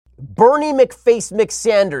Bernie McFace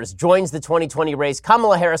McSanders joins the 2020 race.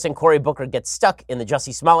 Kamala Harris and Cory Booker get stuck in the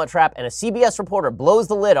Jussie Smollett trap, and a CBS reporter blows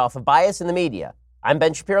the lid off of bias in the media. I'm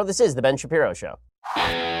Ben Shapiro. This is The Ben Shapiro Show.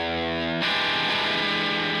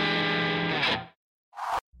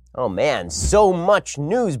 Oh man, so much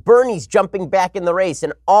news. Bernie's jumping back in the race,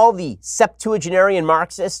 and all the septuagenarian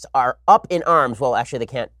Marxists are up in arms. Well, actually, they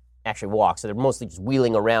can't actually walk, so they're mostly just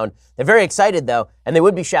wheeling around. They're very excited, though, and they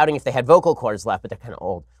would be shouting if they had vocal cords left, but they're kind of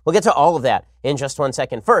old. We'll get to all of that in just 1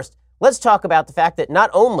 second. First, let's talk about the fact that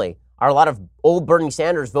not only are a lot of old Bernie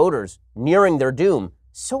Sanders voters nearing their doom,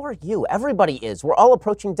 so are you. Everybody is. We're all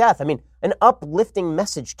approaching death. I mean, an uplifting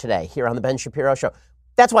message today here on The Ben Shapiro Show.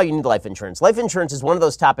 That's why you need life insurance. Life insurance is one of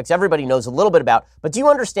those topics everybody knows a little bit about, but do you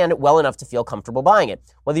understand it well enough to feel comfortable buying it?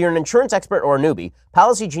 Whether you're an insurance expert or a newbie,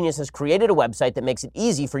 Policy Genius has created a website that makes it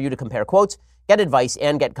easy for you to compare quotes, get advice,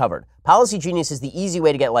 and get covered. Policy Genius is the easy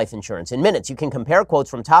way to get life insurance. In minutes, you can compare quotes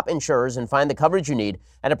from top insurers and find the coverage you need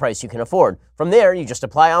at a price you can afford. From there, you just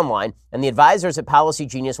apply online, and the advisors at Policy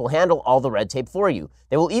Genius will handle all the red tape for you.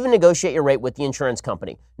 They will even negotiate your rate with the insurance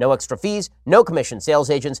company. No extra fees, no commission sales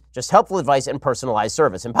agents, just helpful advice and personalized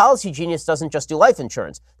service. And Policy Genius doesn't just do life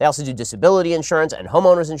insurance. They also do disability insurance and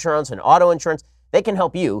homeowners insurance and auto insurance. They can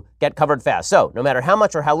help you get covered fast. So no matter how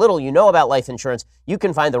much or how little you know about life insurance, you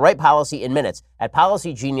can find the right policy in minutes at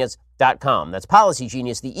PolicyGenius.com. That's Policy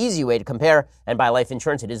Genius, the easy way to compare and buy life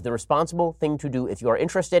insurance. It is the responsible thing to do if you are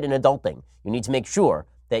interested in adulting. You need to make sure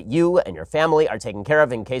that you and your family are taken care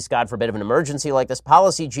of in case, God forbid, of an emergency like this.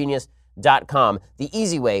 PolicyGenius.com, the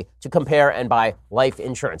easy way to compare and buy life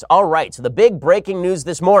insurance. All right, so the big breaking news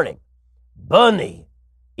this morning. Bernie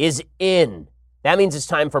is in. That means it's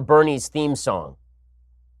time for Bernie's theme song.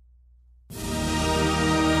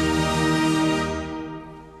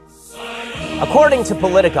 According to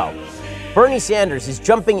Politico, Bernie Sanders is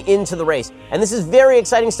jumping into the race. And this is very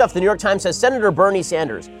exciting stuff. The New York Times says Senator Bernie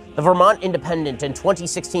Sanders, the Vermont independent and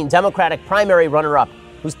 2016 Democratic primary runner-up,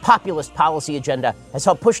 whose populist policy agenda has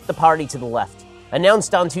helped push the party to the left,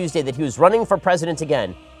 announced on Tuesday that he was running for president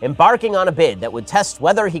again, embarking on a bid that would test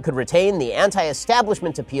whether he could retain the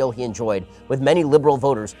anti-establishment appeal he enjoyed with many liberal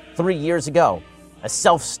voters 3 years ago. A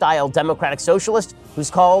self-styled Democratic socialist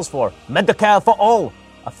whose calls for Medicare for all,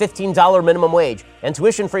 a $15 minimum wage, and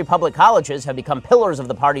tuition-free public colleges have become pillars of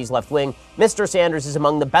the party's left wing, Mr. Sanders is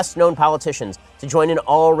among the best-known politicians to join an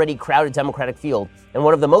already crowded Democratic field and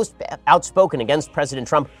one of the most outspoken against President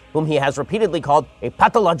Trump, whom he has repeatedly called a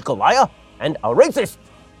pathological liar and a racist.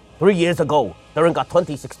 3 years ago, during our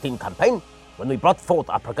 2016 campaign, when we brought forth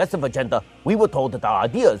our progressive agenda, we were told that our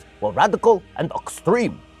ideas were radical and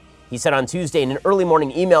extreme. He said on Tuesday in an early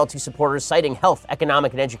morning email to supporters citing health,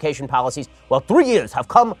 economic, and education policies, well, 3 years have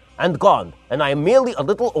come and gone, and I am merely a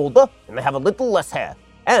little older and I have a little less hair.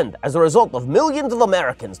 And as a result of millions of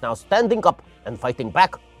Americans now standing up and fighting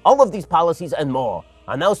back, all of these policies and more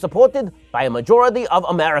are now supported by a majority of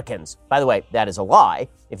Americans. By the way, that is a lie.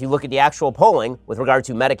 If you look at the actual polling with regard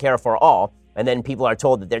to Medicare for all, and then people are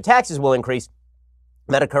told that their taxes will increase,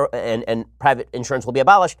 Medicare and private insurance will be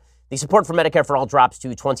abolished, the support for Medicare for all drops to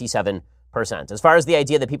 27%. As far as the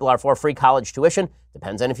idea that people are for free college tuition,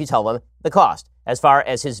 depends on if you tell them the cost. As far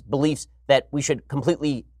as his beliefs that we should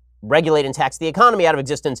completely regulate and tax the economy out of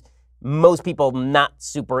existence, most people not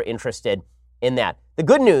super interested in that. The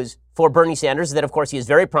good news for Bernie Sanders is that, of course, he is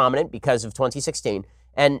very prominent because of 2016,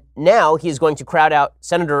 and now he is going to crowd out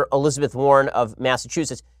Senator Elizabeth Warren of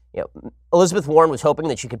Massachusetts. You know, Elizabeth Warren was hoping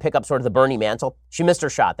that she could pick up sort of the Bernie mantle. She missed her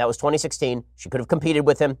shot. That was 2016. She could have competed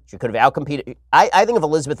with him. She could have outcompeted. I think if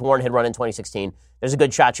Elizabeth Warren had run in 2016, there's a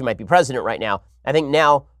good shot she might be president right now. I think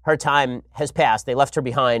now her time has passed. They left her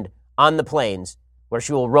behind on the plains where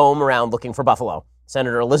she will roam around looking for buffalo.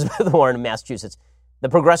 Senator Elizabeth Warren of Massachusetts. The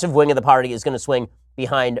progressive wing of the party is going to swing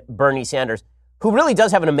behind Bernie Sanders, who really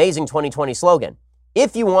does have an amazing 2020 slogan.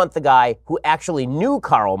 If you want the guy who actually knew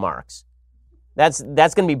Karl Marx, that's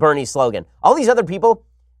going to be Bernie's slogan. All these other people,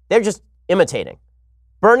 they're just imitating.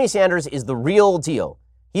 Bernie Sanders is the real deal.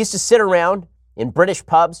 He used to sit around in British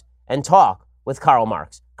pubs and talk with Karl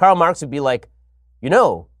Marx. Karl Marx would be like, you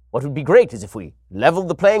know, what would be great is if we leveled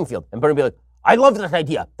the playing field. And Bernie would be like, I love that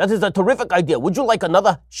idea. That is a terrific idea. Would you like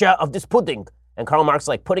another share of this pudding? And Karl Marx is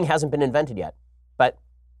like, pudding hasn't been invented yet. But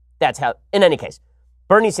that's how, in any case,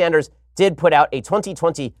 Bernie Sanders did put out a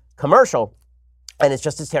 2020 commercial, and it's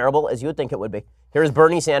just as terrible as you would think it would be. Here is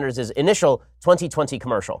Bernie Sanders' initial 2020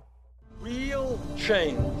 commercial. Real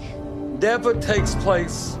change never takes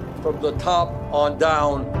place from the top on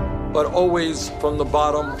down, but always from the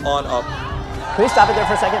bottom on up. Can we stop it there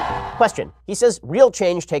for a second? Question. He says real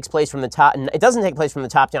change takes place from the top, and it doesn't take place from the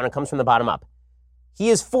top down, it comes from the bottom up. He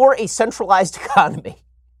is for a centralized economy.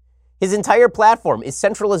 His entire platform is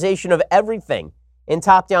centralization of everything in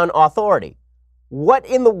top-down authority. What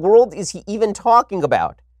in the world is he even talking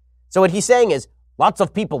about? So what he's saying is, lots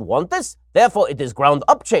of people want this, therefore it is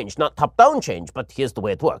ground-up change, not top-down change. But here's the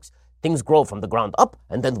way it works. Things grow from the ground up,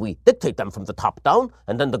 and then we dictate them from the top down,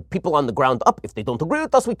 and then the people on the ground up, if they don't agree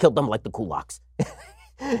with us, we kill them like the kulaks.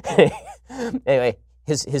 Anyway,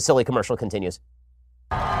 his silly commercial continues.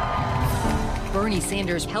 Bernie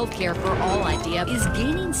Sanders' healthcare for all idea is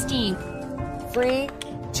gaining steam. Free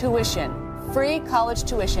tuition. Free college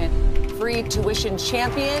tuition. Free tuition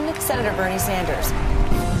champion, Senator Bernie Sanders.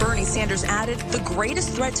 Bernie Sanders added, the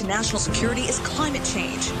greatest threat to national security is climate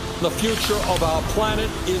change. The future of our planet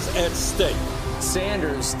is at stake.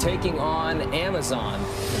 Sanders taking on Amazon.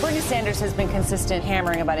 Bernie Sanders has been consistent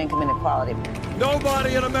hammering about income inequality.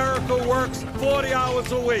 Nobody in America works 40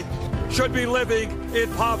 hours a week, should be living in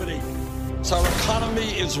poverty. So our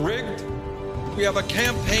economy is rigged. We have a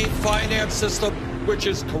campaign finance system which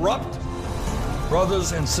is corrupt.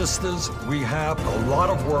 Brothers and sisters, we have a lot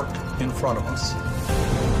of work in front of us.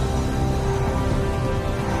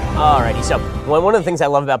 Alrighty, so one of the things I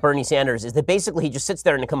love about Bernie Sanders is that basically he just sits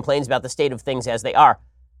there and complains about the state of things as they are.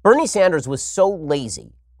 Bernie Sanders was so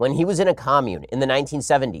lazy when he was in a commune in the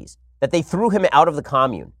 1970s that they threw him out of the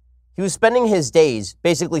commune. He was spending his days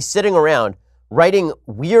basically sitting around writing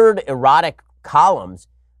weird, erotic columns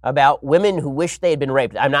about women who wish they had been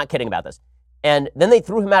raped. I'm not kidding about this. And then they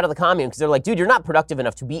threw him out of the commune because they're like, dude, you're not productive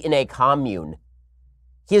enough to be in a commune.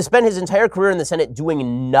 He has spent his entire career in the Senate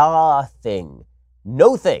doing nothing.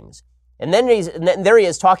 No things. And then there he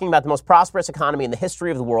is talking about the most prosperous economy in the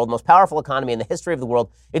history of the world, most powerful economy in the history of the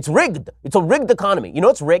world. It's rigged. It's a rigged economy. You know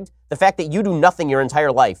what's rigged? The fact that you do nothing your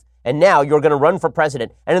entire life, and now you're going to run for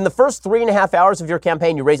president, and in the first 3.5 hours of your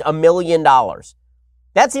campaign, you raise $1 million.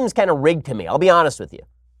 That seems kind of rigged to me, I'll be honest with you.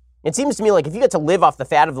 It seems to me like if you get to live off the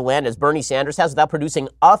fat of the land as Bernie Sanders has without producing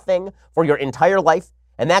a thing for your entire life,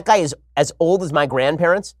 and that guy is as old as my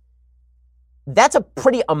grandparents, that's a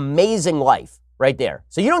pretty amazing life. Right there.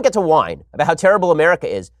 So you don't get to whine about how terrible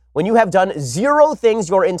America is when you have done 0 things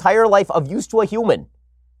your entire life of use to a human.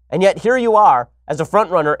 And yet here you are as a front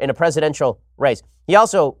runner in a presidential race. He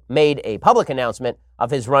also made a public announcement of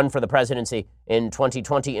his run for the presidency in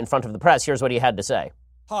 2020 in front of the press. Here's what he had to say.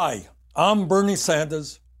 Hi, I'm Bernie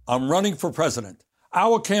Sanders. I'm running for president.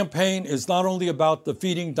 Our campaign is not only about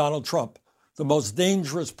defeating Donald Trump, the most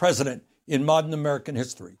dangerous president in modern American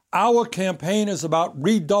history. Our campaign is about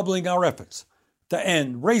redoubling our efforts to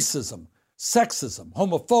end racism, sexism,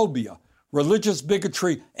 homophobia, religious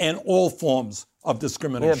bigotry, and all forms of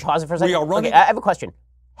discrimination. Yeah, pause it for a second. We are running. Okay, I have a question.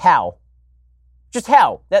 How? Just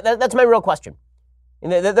how? That's my real question.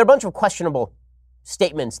 And there are a bunch of questionable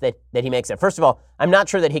statements that he makes there. First of all, I'm not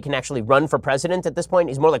sure that he can actually run for president at this point.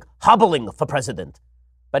 He's more like hobbling for president.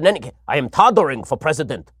 But then I am toddling for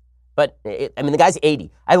president. But, the guy's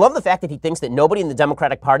 80. I love the fact that he thinks that nobody in the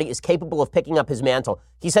Democratic Party is capable of picking up his mantle.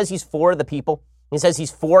 He says he's for the people. He says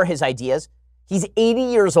he's for his ideas. He's 80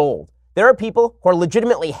 years old. There are people who are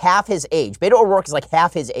legitimately half his age. Beto O'Rourke is like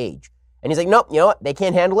half his age. And he's like, nope, you know what? They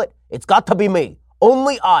can't handle it. It's got to be me.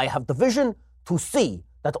 Only I have the vision to see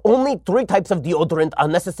that only 3 types of deodorant are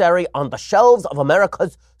necessary on the shelves of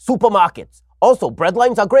America's supermarkets. Also, bread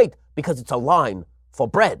lines are great because it's a line for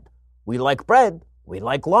bread. We like bread. We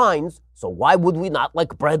like lines. So why would we not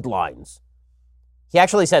like bread lines? He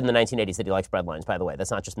actually said in the 1980s that he likes bread lines, by the way.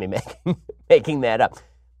 That's not just me making that up.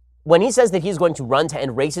 When he says that he's going to run to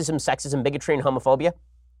end racism, sexism, bigotry, and homophobia,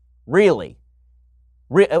 really?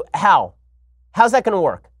 How? How's that going to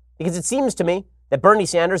work? Because it seems to me that Bernie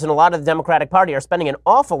Sanders and a lot of the Democratic Party are spending an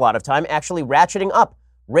awful lot of time actually ratcheting up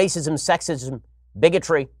racism, sexism,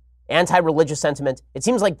 bigotry, anti-religious sentiment. It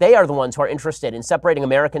seems like they are the ones who are interested in separating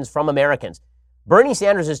Americans from Americans. Bernie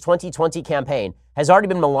Sanders' 2020 campaign has already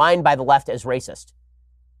been maligned by the left as racist.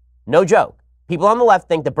 No joke. People on the left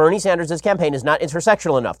think that Bernie Sanders' campaign is not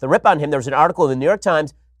intersectional enough. The rip on him, there was an article in the New York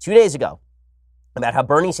Times 2 days ago about how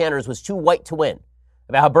Bernie Sanders was too white to win,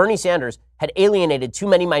 about how Bernie Sanders had alienated too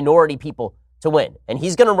many minority people to win. And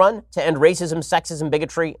he's going to run to end racism, sexism,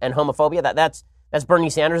 bigotry, and homophobia. That's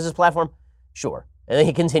Bernie Sanders' platform? Sure. And then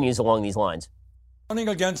he continues along these lines. Running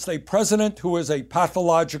against a president who is a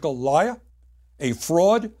pathological liar, a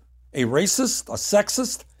fraud, a racist, a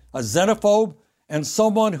sexist, a xenophobe, and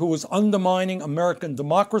someone who is undermining American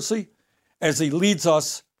democracy as he leads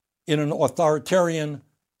us in an authoritarian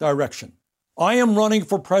direction. I am running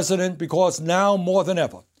for president because now more than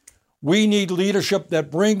ever, we need leadership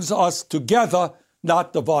that brings us together,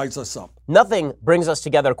 not divides us up. Nothing brings us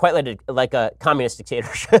together quite like a communist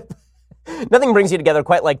dictatorship. Nothing brings you together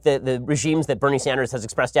quite like the regimes that Bernie Sanders has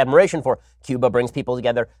expressed admiration for. Cuba brings people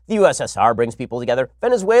together. The USSR brings people together.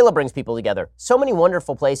 Venezuela brings people together. So many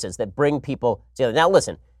wonderful places that bring people together. Now,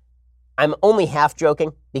 listen, I'm only half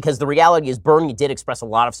joking because the reality is Bernie did express a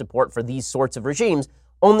lot of support for these sorts of regimes.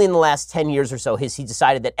 Only in the last 10 years or so has he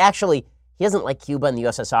decided that actually he doesn't like Cuba and the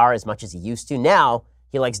USSR as much as he used to. Now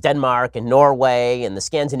he likes Denmark and Norway and the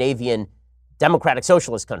Scandinavian democratic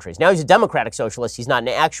socialist countries. Now he's a democratic socialist. He's not an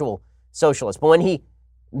actual socialist. But when he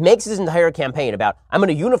makes his entire campaign about, I'm going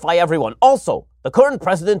to unify everyone. Also, the current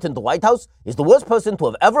president in the White House is the worst person to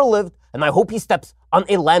have ever lived, and I hope he steps on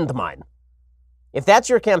a landmine. If that's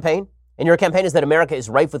your campaign, and your campaign is that America is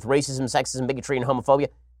rife with racism, sexism, bigotry, and homophobia,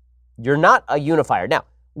 you're not a unifier. Now,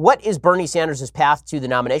 what is Bernie Sanders' path to the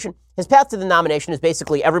nomination? His path to the nomination is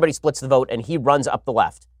basically everybody splits the vote and he runs up the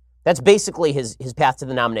left. That's basically his path to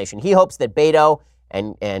the nomination. He hopes that Beto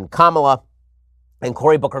and Kamala and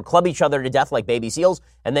Cory Booker club each other to death like baby seals,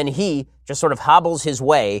 and then he just sort of hobbles his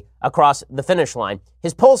way across the finish line.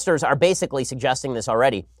 His pollsters are basically suggesting this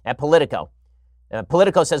already at Politico.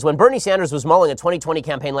 Politico says when Bernie Sanders was mulling a 2020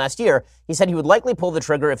 campaign last year, he said he would likely pull the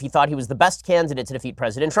trigger if he thought he was the best candidate to defeat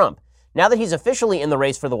President Trump. Now that he's officially in the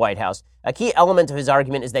race for the White House, a key element of his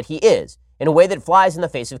argument is that he is, in a way that flies in the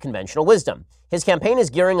face of conventional wisdom. His campaign is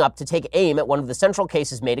gearing up to take aim at one of the central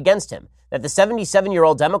cases made against him, that the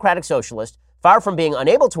 77-year-old Democratic socialist, far from being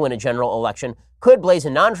unable to win a general election, could blaze a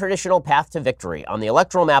non-traditional path to victory on the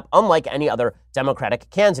electoral map unlike any other Democratic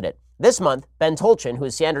candidate. This month, Ben Tolchin, who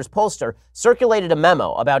is Sanders' pollster, circulated a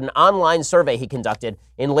memo about an online survey he conducted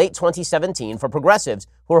in late 2017 for progressives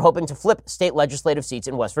who are hoping to flip state legislative seats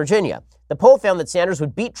in West Virginia. The poll found that Sanders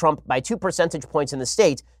would beat Trump by 2 percentage points in the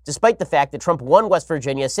state, despite the fact that Trump won West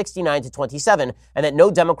Virginia 69-27, and that no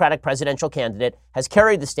Democratic presidential candidate has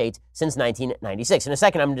carried the state since 1996. In a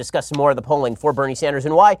second, I'm going to discuss some more of the polling for Bernie Sanders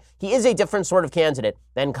and why he is a different sort of candidate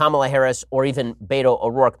than Kamala Harris or even Beto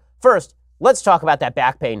O'Rourke. First, let's talk about that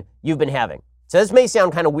back pain you've been having. So this may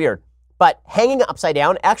sound kind of weird, but hanging upside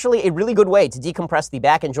down, actually a really good way to decompress the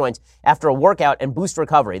back and joints after a workout and boost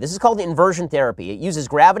recovery. This is called inversion therapy. It uses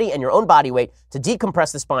gravity and your own body weight to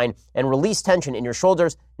decompress the spine and release tension in your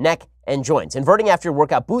shoulders, neck, and joints. Inverting after your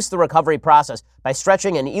workout boosts the recovery process by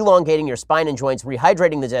stretching and elongating your spine and joints,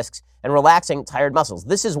 rehydrating the discs, and relaxing tired muscles.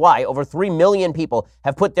 This is why over 3 million people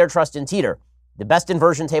have put their trust in Teeter, the best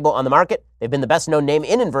inversion table on the market. They've been the best known name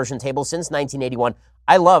in inversion tables since 1981.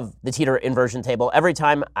 I love the Teeter inversion table. Every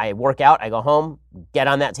time I work out, I go home, get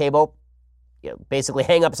on that table, basically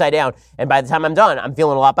hang upside down, and by the time I'm done, I'm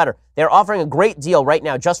feeling a lot better. They're offering a great deal right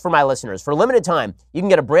now just for my listeners. For a limited time, you can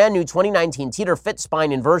get a brand new 2019 Teeter Fit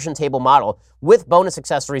Spine inversion table model with bonus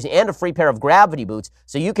accessories and a free pair of gravity boots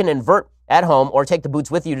so you can invert at home or take the boots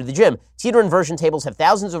with you to the gym. Teeter inversion tables have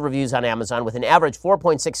thousands of reviews on Amazon with an average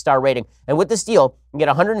 4.6 star rating. And with this deal, you can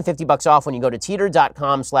get $150 off when you go to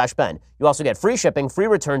teeter.com/Ben. You also get free shipping, free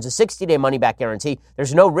returns, a 60-day money-back guarantee.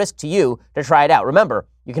 There's no risk to you to try it out. Remember,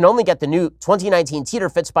 you can only get the new 2019 Teeter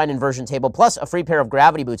Fit Spine inversion table plus a free pair of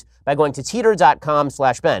gravity boots by going to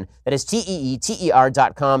teeter.com/Ben. That is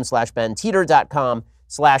teeter.com/Ben,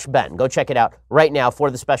 teeter.com/Ben. Go check it out right now for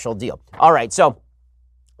the special deal. All right, so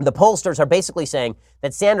the pollsters are basically saying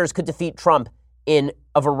that Sanders could defeat Trump in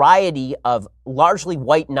a variety of largely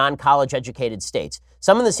white, non-college educated states.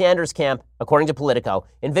 Some in the Sanders camp, according to Politico,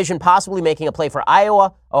 envision possibly making a play for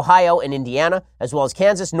Iowa, Ohio, and Indiana, as well as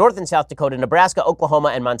Kansas, North and South Dakota, Nebraska, Oklahoma,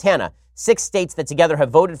 and Montana, 6 states that together have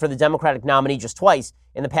voted for the Democratic nominee just twice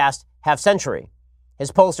in the past half-century.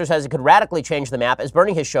 His pollster says it could radically change the map, as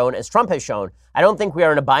Bernie has shown, as Trump has shown. I don't think we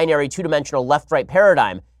are in a binary, two-dimensional left-right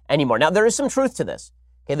paradigm anymore. Now, there is some truth to this.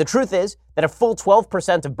 Okay, the truth is that a full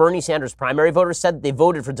 12% of Bernie Sanders' primary voters said they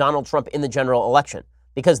voted for Donald Trump in the general election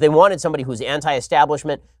because they wanted somebody who's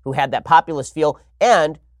anti-establishment, who had that populist feel,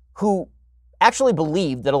 and who actually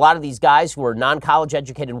believed that a lot of these guys who were non-college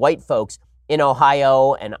educated white folks in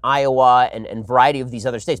Ohio and Iowa and a variety of these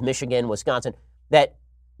other states, Michigan, Wisconsin, that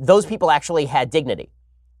those people actually had dignity.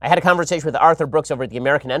 I had a conversation with Arthur Brooks over at the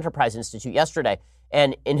American Enterprise Institute yesterday,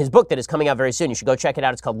 and in his book that is coming out very soon, you should go check it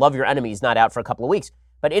out. It's called Love Your Enemies, not out for a couple of weeks.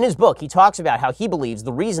 But in his book, he talks about how he believes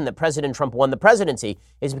the reason that President Trump won the presidency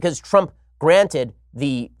is because Trump granted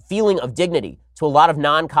the feeling of dignity to a lot of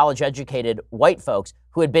non-college educated white folks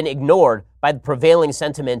who had been ignored by the prevailing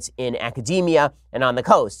sentiments in academia and on the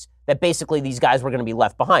coasts, that basically these guys were going to be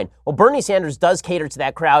left behind. Well, Bernie Sanders does cater to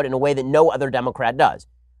that crowd in a way that no other Democrat does.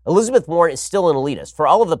 Elizabeth Warren is still an elitist. For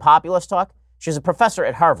all of the populist talk, she's a professor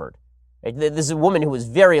at Harvard. This is a woman who is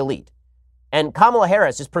very elite. And Kamala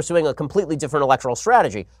Harris is pursuing a completely different electoral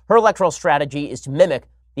strategy. Her electoral strategy is to mimic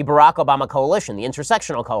the Barack Obama coalition, the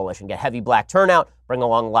intersectional coalition, get heavy black turnout, bring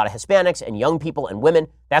along a lot of Hispanics and young people and women.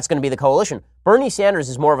 That's going to be the coalition. Bernie Sanders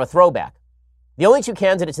is more of a throwback. The only two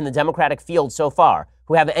candidates in the Democratic field so far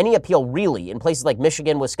who have any appeal really in places like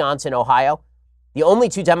Michigan, Wisconsin, Ohio, the only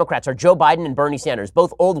two Democrats are Joe Biden and Bernie Sanders,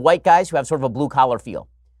 both old white guys who have sort of a blue-collar feel.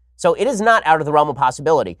 So it is not out of the realm of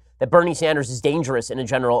possibility that Bernie Sanders is dangerous in a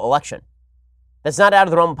general election. That's not out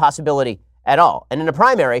of the realm of possibility at all. And in a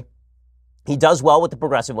primary, he does well with the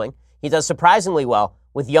progressive wing. He does surprisingly well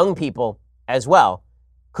with young people as well.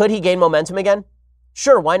 Could he gain momentum again?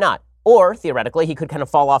 Sure, why not? Or, theoretically, he could kind of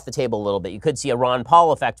fall off the table a little bit. You could see a Ron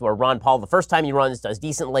Paul effect where Ron Paul, the first time he runs, does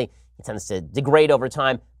decently. He tends to degrade over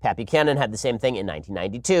time. Pat Buchanan had the same thing in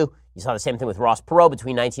 1992. You saw the same thing with Ross Perot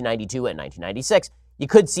between 1992 and 1996. You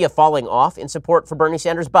could see a falling off in support for Bernie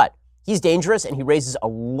Sanders, but he's dangerous and he raises a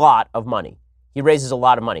lot of money. I'm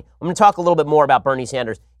going to talk a little bit more about Bernie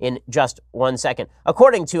Sanders in just 1 second.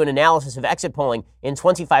 According to an analysis of exit polling in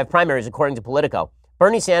 25 primaries, according to Politico,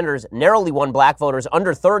 Bernie Sanders narrowly won black voters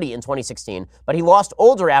under 30 in 2016, but he lost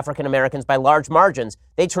older African Americans by large margins.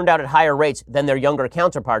 They turned out at higher rates than their younger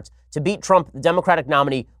counterparts. To beat Trump, the Democratic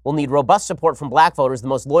nominee will need robust support from black voters, the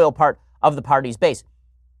most loyal part of the party's base.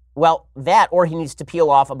 Well, that, or he needs to peel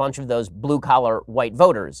off a bunch of those blue-collar white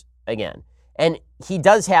voters again. And he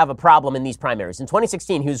does have a problem in these primaries. In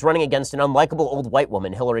 2016, he was running against an unlikable old white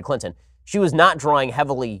woman, Hillary Clinton. She was not drawing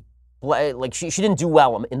heavily, like she didn't do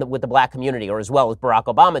well with the black community, or as well as Barack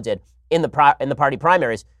Obama did in the party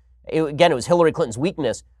primaries. It was Hillary Clinton's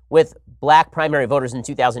weakness with black primary voters in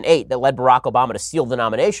 2008 that led Barack Obama to steal the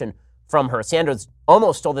nomination from her. Sanders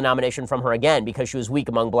almost stole the nomination from her again because she was weak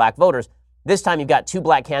among black voters. This time you've got two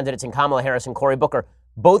black candidates in Kamala Harris and Cory Booker,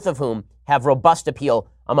 both of whom have robust appeal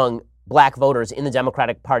among black voters in the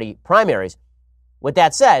Democratic Party primaries. With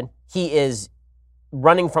that said, he is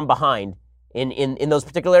running from behind in those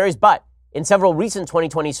particular areas, but in several recent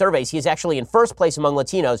 2020 surveys, he is actually in first place among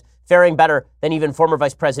Latinos, faring better than even former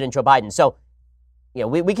Vice President Joe Biden. So,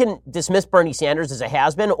 we can dismiss Bernie Sanders as a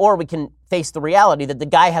has-been, or we can face the reality that the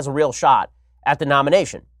guy has a real shot at the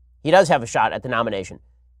nomination. He does have a shot at the nomination.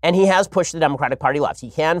 And he has pushed the Democratic Party left. He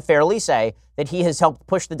can fairly say that he has helped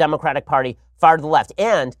push the Democratic Party far to the left.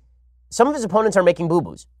 And some of his opponents are making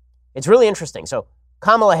boo-boos. It's really interesting. So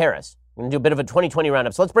Kamala Harris, I'm going to do a bit of a 2020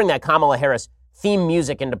 roundup. So let's bring that Kamala Harris theme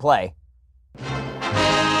music into play.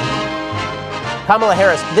 Kamala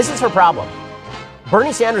Harris, this is her problem.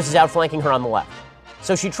 Bernie Sanders is outflanking her on the left.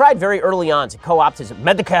 So she tried very early on to co-opt his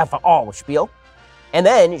Medicare for all spiel. And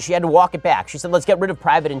then she had to walk it back. She said, let's get rid of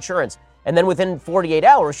private insurance. And then within 48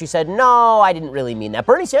 hours, she said, no, I didn't really mean that.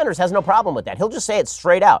 Bernie Sanders has no problem with that. He'll just say it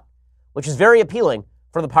straight out, which is very appealing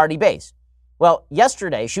for the party base. Well,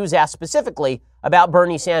 yesterday, she was asked specifically about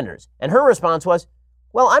Bernie Sanders. And her response was,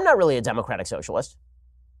 well, I'm not really a democratic socialist.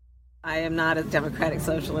 I am not a democratic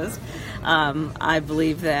socialist. I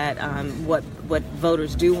believe that what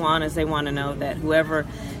voters do want is they want to know that whoever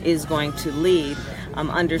is going to lead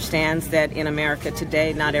understands that in America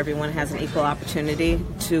today, not everyone has an equal opportunity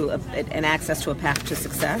and access to a path to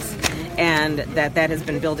success, and that has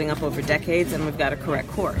been building up over decades, and we've got to correct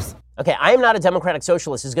course. Okay, I am not a democratic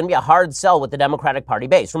socialist is going to be a hard sell with the Democratic Party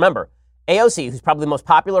base. Remember, AOC, who's probably the most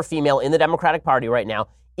popular female in the Democratic Party right now,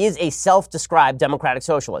 is a self-described democratic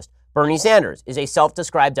socialist. Bernie Sanders is a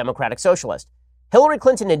self-described democratic socialist. Hillary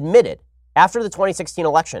Clinton admitted after the 2016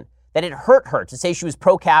 election that it hurt her to say she was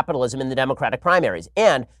pro-capitalism in the Democratic primaries.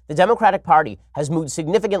 And the Democratic Party has moved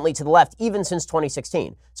significantly to the left even since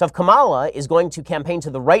 2016. So if Kamala is going to campaign to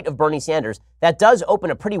the right of Bernie Sanders, that does open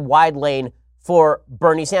a pretty wide lane for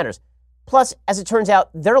Bernie Sanders. Plus, as it turns out,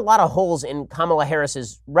 there are a lot of holes in Kamala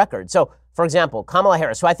Harris's record. So, for example, Kamala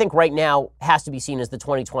Harris, who I think right now has to be seen as the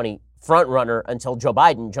 2020 front runner until Joe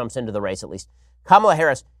Biden jumps into the race at least. Kamala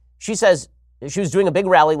Harris, she says she was doing a big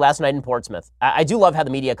rally last night in Portsmouth. I do love how the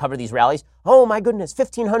media cover these rallies. Oh my goodness,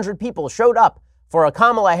 1,500 people showed up for a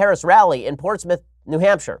Kamala Harris rally in Portsmouth, New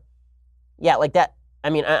Hampshire. Yeah, like that. I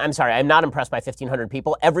mean, I'm sorry, I'm not impressed by 1,500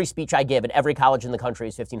 people. Every speech I give at every college in the country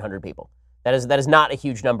is 1,500 people. That is not a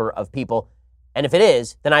huge number of people. And if it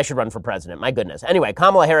is, then I should run for president. My goodness. Anyway,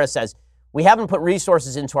 Kamala Harris says, we haven't put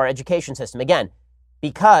resources into our education system. Again,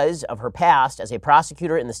 because of her past as a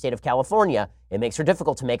prosecutor in the state of California, it makes her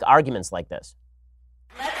difficult to make arguments like this.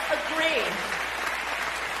 Let's agree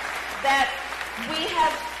that we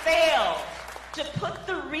have failed to put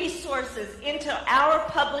the resources into our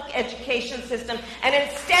public education system, and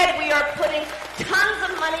instead we are putting tons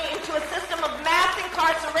of money into a system of mass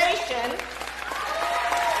incarceration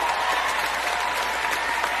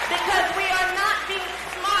because we are not being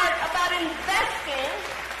smart about investing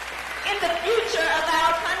in the future of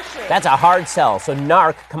our country. That's a hard sell. So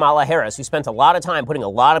narc Kamala Harris, who spent a lot of time putting a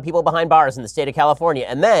lot of people behind bars in the state of California,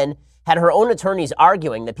 and then had her own attorneys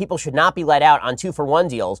arguing that people should not be let out on 2-for-1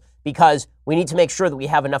 deals because we need to make sure that we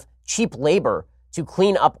have enough cheap labor to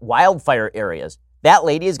clean up wildfire areas. That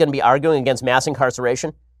lady is going to be arguing against mass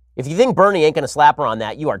incarceration. If you think Bernie ain't going to slap her on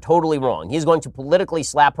that, you are totally wrong. He's going to politically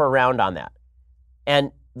slap her around on that.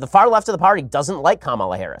 And the far left of the party doesn't like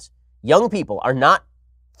Kamala Harris. Young people are not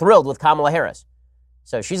thrilled with Kamala Harris.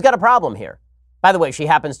 So she's got a problem here. By the way, she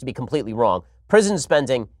happens to be completely wrong. Prison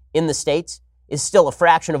spending in the states is still a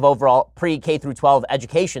fraction of overall pre-K through 12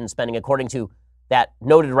 education spending, according to that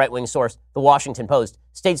noted right-wing source, The Washington Post.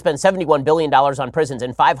 States spend $71 billion on prisons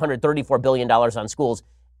and $534 billion on schools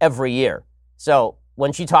every year. So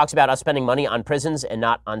when she talks about us spending money on prisons and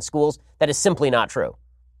not on schools, that is simply not true.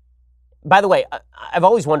 By the way, I've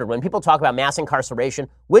always wondered, when people talk about mass incarceration,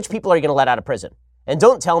 which people are you going to let out of prison? And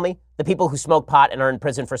don't tell me the people who smoke pot and are in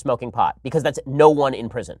prison for smoking pot, because that's no one in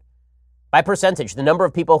prison. By percentage, the number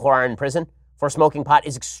of people who are in prison for smoking pot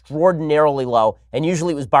is extraordinarily low, and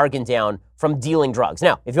usually it was bargained down from dealing drugs.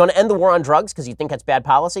 Now, if you want to end the war on drugs because you think that's bad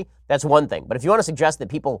policy, that's one thing. But if you want to suggest that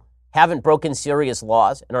people haven't broken serious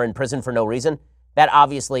laws and are in prison for no reason, that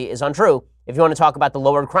obviously is untrue. If you want to talk about the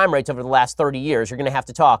lowered crime rates over the last 30 years, you're going to have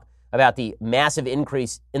to talk about the massive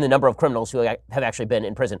increase in the number of criminals who have actually been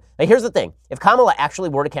in prison. Now, here's the thing. If Kamala actually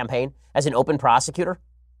were to campaign as an open prosecutor,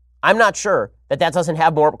 I'm not sure that doesn't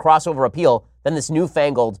have more crossover appeal than this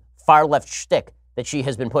newfangled far-left shtick that she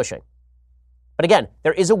has been pushing. But again,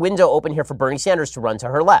 there is a window open here for Bernie Sanders to run to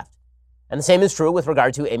her left. And the same is true with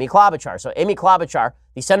regard to Amy Klobuchar. So Amy Klobuchar,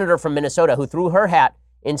 the senator from Minnesota who threw her hat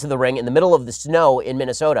into the ring in the middle of the snow in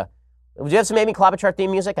Minnesota. Do you have some Amy Klobuchar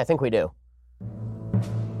theme music? I think we do.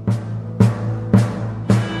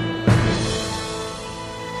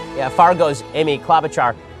 Yeah, Fargo's Amy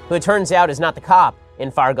Klobuchar, who it turns out is not the cop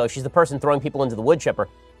in Fargo. She's the person throwing people into the wood chipper.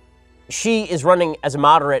 She is running as a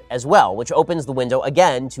moderate as well, which opens the window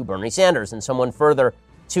again to Bernie Sanders and someone further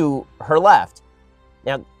to her left.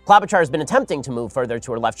 Now, Klobuchar has been attempting to move further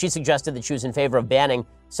to her left. She suggested that she was in favor of banning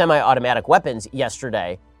semi-automatic weapons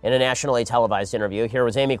yesterday in a nationally televised interview. Here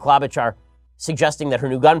was Amy Klobuchar suggesting that her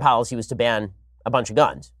new gun policy was to ban a bunch of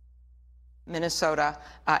guns. Minnesota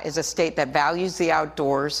is a state that values the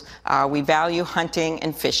outdoors. We value hunting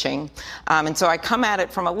and fishing. And so I come at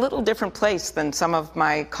it from a little different place than some of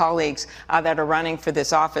my colleagues that are running for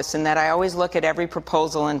this office, in that I always look at every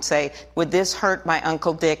proposal and say, would this hurt my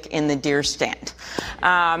Uncle Dick in the deer stand?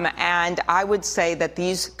 And I would say that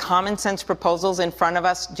these common sense proposals in front of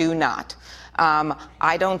us do not.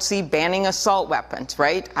 I don't see banning assault weapons,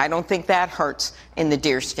 right? I don't think that hurts in the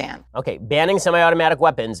deer stand. Okay, banning semi-automatic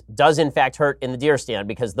weapons does in fact hurt in the deer stand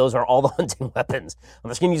because those are all the hunting weapons.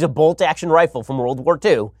 I'm just going to use a bolt-action rifle from World War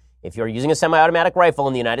II. If you're using a semi-automatic rifle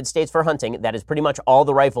in the United States for hunting, that is pretty much all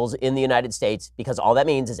the rifles in the United States, because all that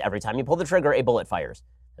means is every time you pull the trigger, a bullet fires.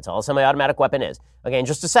 That's all a semi-automatic weapon is. Okay, in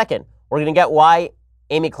just a second, we're going to get why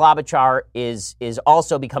Amy Klobuchar is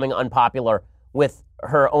also becoming unpopular with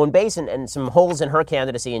her own base and some holes in her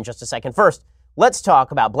candidacy in just a second. First, let's talk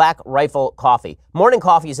about Black Rifle Coffee. Morning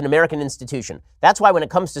coffee is an American institution. That's why when it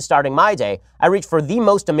comes to starting my day, I reach for the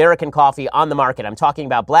most American coffee on the market. I'm talking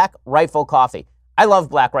about Black Rifle Coffee. I love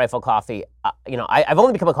Black Rifle Coffee. I've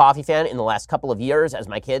only become a coffee fan in the last couple of years as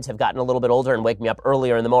my kids have gotten a little bit older and wake me up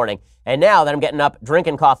earlier in the morning. And now that I'm getting up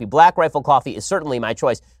drinking coffee, Black Rifle Coffee is certainly my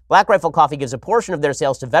choice. Black Rifle Coffee gives a portion of their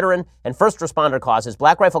sales to veteran and first responder causes.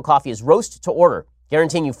 Black Rifle Coffee is roast to order,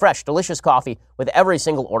 guaranteeing you fresh, delicious coffee with every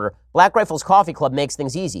single order. Black Rifle's Coffee Club makes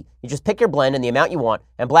things easy. You just pick your blend and the amount you want,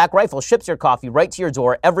 and Black Rifle ships your coffee right to your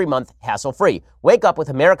door every month, hassle-free. Wake up with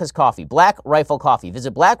America's coffee, Black Rifle Coffee.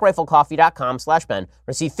 Visit blackriflecoffee.com/Ben.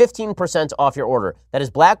 Receive 15% off your order. That is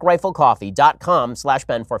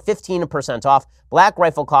blackriflecoffee.com/Ben for 15% off.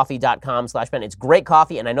 blackriflecoffee.com/Ben. It's great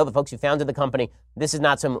coffee, and I know the folks who founded the company. This is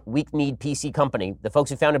not some weak-kneed PC company. The folks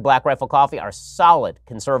who founded Black Rifle Coffee are solid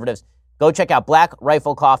conservatives. Go check out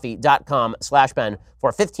blackriflecoffee.com/Ben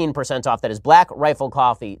for 15% off. That is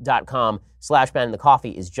blackriflecoffee.com/Ben. The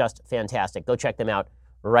coffee is just fantastic. Go check them out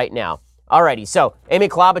right now. Alrighty, so Amy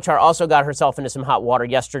Klobuchar also got herself into some hot water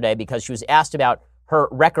yesterday because she was asked about her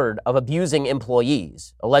record of abusing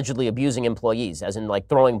employees, allegedly abusing employees, as in like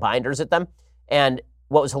throwing binders at them. And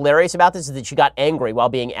what was hilarious about this is that she got angry while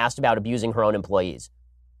being asked about abusing her own employees.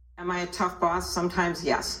 Am I a tough boss? Sometimes,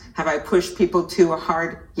 yes. Have I pushed people too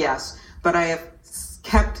hard? Yes. But I have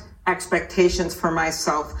kept expectations for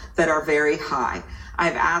myself that are very high.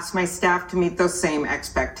 I've asked my staff to meet those same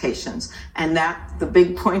expectations. And the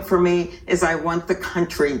big point for me is I want the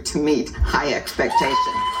country to meet high expectations,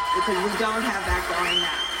 because we don't have that going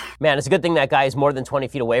now. Man, it's a good thing that guy is more than 20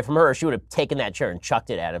 feet away from her, or she would have taken that chair and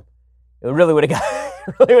chucked it at him. It really would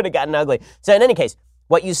have gotten ugly. So in any case,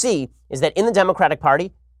 what you see is that in the Democratic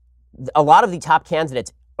Party, a lot of the top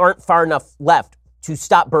candidates aren't far enough left to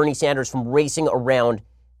stop Bernie Sanders from racing around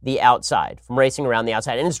the outside,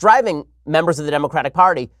 And it's driving members of the Democratic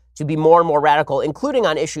Party to be more and more radical, including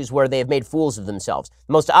on issues where they have made fools of themselves.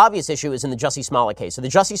 The most obvious issue is in the Jussie Smollett case. So the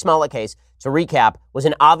Jussie Smollett case, to recap, was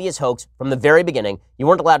an obvious hoax from the very beginning. You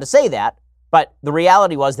weren't allowed to say that, but the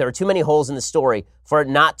reality was there are too many holes in the story for it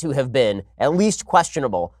not to have been at least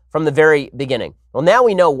questionable from the very beginning. Well, now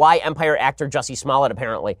we know why Empire actor Jussie Smollett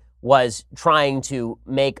apparently was trying to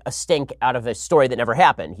make a stink out of a story that never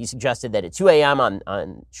happened. He suggested that at 2 a.m.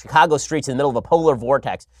 on Chicago streets in the middle of a polar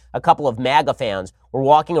vortex, a couple of MAGA fans were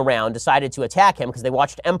walking around, decided to attack him because they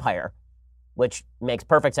watched Empire, which makes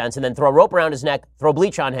perfect sense, and then throw a rope around his neck, throw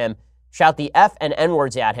bleach on him, shout the F and N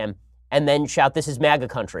words at him, and then shout, "This is MAGA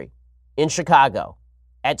country," in Chicago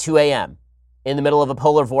at 2 a.m. in the middle of a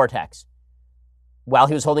polar vortex while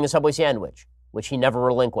he was holding a Subway sandwich, which he never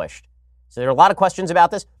relinquished. So there are a lot of questions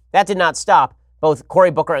about this. That did not stop both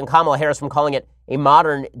Cory Booker and Kamala Harris from calling it a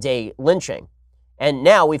modern-day lynching. And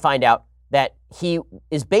now we find out that he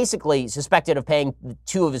is basically suspected of paying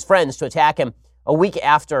two of his friends to attack him a week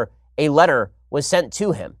after a letter was sent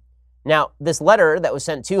to him. Now, this letter that was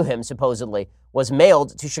sent to him, supposedly, was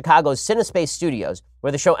mailed to Chicago's Cinespace Studios,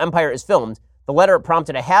 where the show Empire is filmed. The letter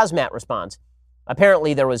prompted a hazmat response.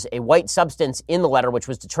 Apparently, there was a white substance in the letter which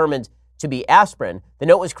was determined to be aspirin. The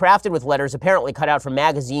note was crafted with letters apparently cut out from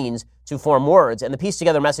magazines to form words, and the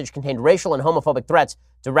pieced-together message contained racial and homophobic threats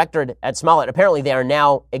directed at Smollett. Apparently, they are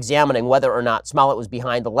now examining whether or not Smollett was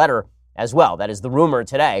behind the letter as well. That is the rumor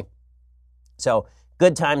today. So,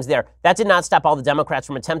 good times there. That did not stop all the Democrats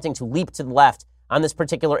from attempting to leap to the left on this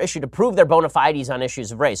particular issue to prove their bona fides on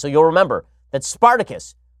issues of race. So you'll remember that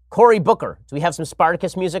Spartacus, Cory Booker, do we have some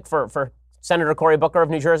Spartacus music for Senator Cory Booker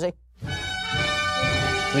of New Jersey?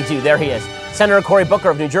 We do. There he is. Senator Cory Booker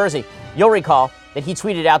of New Jersey. You'll recall that he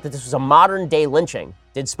tweeted out that this was a modern-day lynching,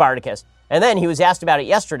 did Spartacus. And then he was asked about it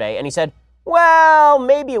yesterday, and he said, well,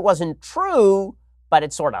 maybe it wasn't true, but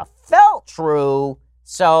it sort of felt true.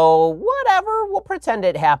 So whatever, we'll pretend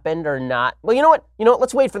it happened or not. Well, you know what?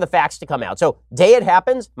 Let's wait for the facts to come out. So day it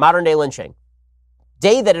happens, modern-day lynching.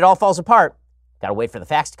 Day that it all falls apart, got to wait for the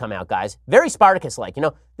facts to come out, guys. Very Spartacus-like.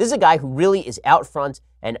 This is a guy who really is out front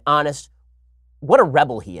and honest. What a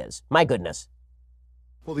rebel he is. My goodness.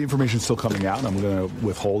 Well, the information's still coming out, and I'm going to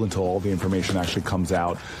withhold until all the information actually comes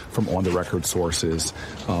out from on-the-record sources.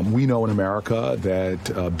 We know in America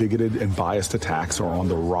that bigoted and biased attacks are on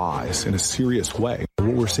the rise in a serious way.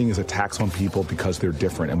 What we're seeing is attacks on people because they're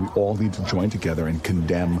different, and we all need to join together and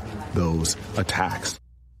condemn those attacks.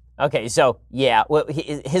 Okay, so, yeah, well,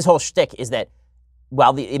 his whole shtick is that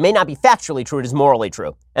while it may not be factually true, it is morally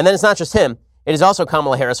true. And then it's not just him. It is also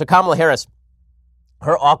Kamala Harris. So Kamala Harris,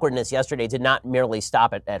 her awkwardness yesterday did not merely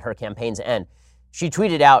stop at her campaign's end. She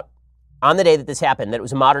tweeted out on the day that this happened that it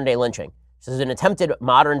was a modern-day lynching. This is an attempted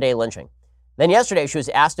modern-day lynching. Then yesterday she was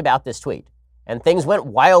asked about this tweet, and things went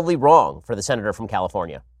wildly wrong for the senator from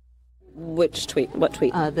California. Which tweet? What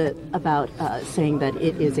tweet? About saying that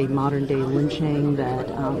it is a modern-day lynching that...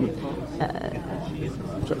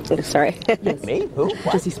 Sorry. Yes. Me? Who?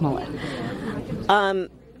 What? Jussie Smollett.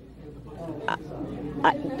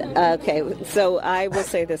 Okay, so I will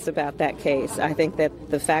say this about that case. I think that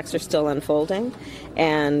the facts are still unfolding,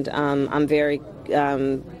 and I'm very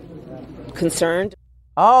concerned.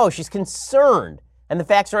 Oh, she's concerned, and the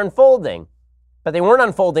facts are unfolding. But they weren't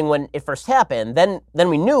unfolding when it first happened. Then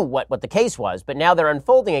we knew what the case was, but now they're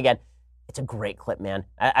unfolding again. It's a great clip, man.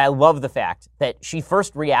 I love the fact that she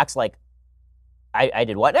first reacts like, I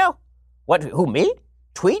did what now? What? Who, me?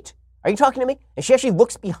 Tweet? Are you talking to me? And she actually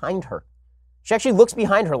looks behind her. She actually looks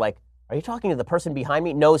behind her like, are you talking to the person behind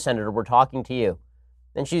me? No, Senator, we're talking to you.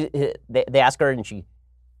 Then they ask her, and she,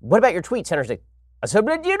 what about your tweet? Senator's like,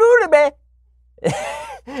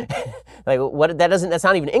 like, what? That's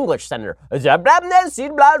not even English, Senator.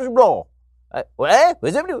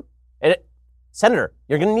 Senator,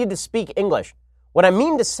 you're going to need to speak English. What I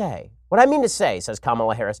mean to say, says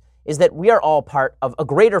Kamala Harris, is that we are all part of a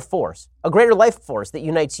greater force, a greater life force that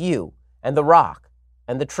unites you and the rock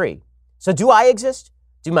and the tree. So do I exist?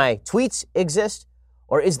 Do my tweets exist?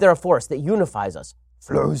 Or is there a force that unifies us,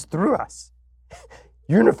 flows through us,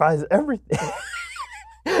 unifies everything?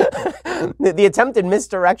 The attempted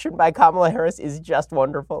misdirection by Kamala Harris is just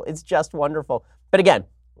wonderful. It's just wonderful. But again,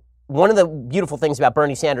 one of the beautiful things about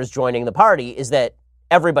Bernie Sanders joining the party is that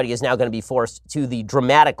everybody is now going to be forced to the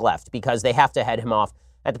dramatic left because they have to head him off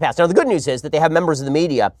at the past. Now, the good news is that they have members of the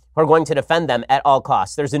media who are going to defend them at all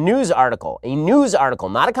costs. There's a news article,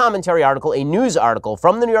 not a commentary article, a news article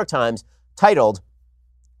from the New York Times titled,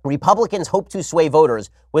 "Republicans Hope to Sway Voters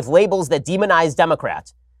with Labels That Demonize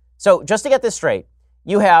Democrats." So just to get this straight,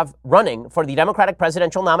 you have running for the Democratic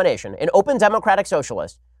presidential nomination an open Democratic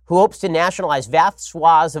socialist who hopes to nationalize vast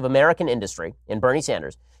swaths of American industry in Bernie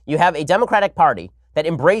Sanders. You have a Democratic Party that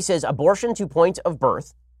embraces abortion to point of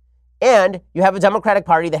birth. And you have a Democratic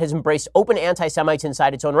Party that has embraced open anti-Semites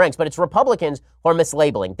inside its own ranks. But it's Republicans who are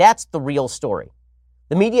mislabeling. That's the real story.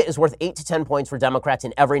 The media is worth 8 to 10 points for Democrats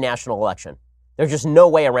in every national election. There's just no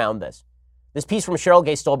way around this. This piece from Cheryl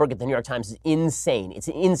Gay Stolberg at the New York Times is insane. It's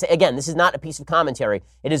insane. Again, this is not a piece of commentary.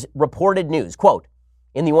 It is reported news. Quote,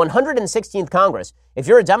 "In the 116th Congress, if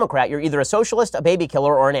you're a Democrat, you're either a socialist, a baby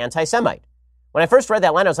killer, or an anti-Semite." When I first read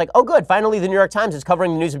that line, I was like, oh, good. Finally, the New York Times is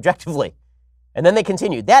covering the news objectively. And then they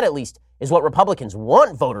continued. That, at least, is what Republicans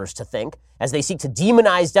want voters to think as they seek to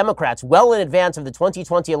demonize Democrats well in advance of the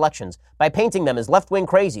 2020 elections by painting them as left-wing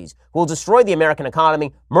crazies who will destroy the American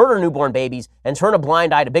economy, murder newborn babies, and turn a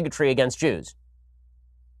blind eye to bigotry against Jews.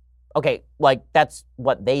 Okay, that's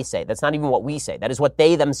what they say. That's not even what we say. That is what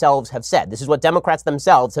they themselves have said. This is what Democrats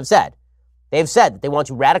themselves have said. They have said that they want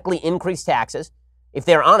to radically increase taxes. If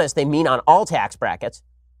they're honest, they mean on all tax brackets,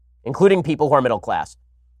 including people who are middle class.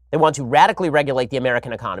 They want to radically regulate the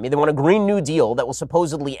American economy. They want a Green New Deal that will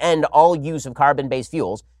supposedly end all use of carbon-based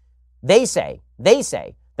fuels. They say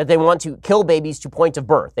that they want to kill babies to point of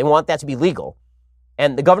birth. They want that to be legal.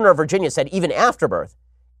 And the governor of Virginia said even after birth.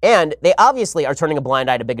 And they obviously are turning a blind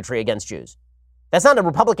eye to bigotry against Jews. That's not a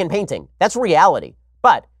Republican painting. That's reality.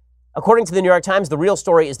 But according to the New York Times, the real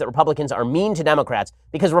story is that Republicans are mean to Democrats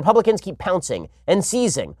because Republicans keep pouncing and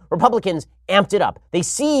seizing. Republicans amped it up. They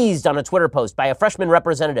seized on a Twitter post by a freshman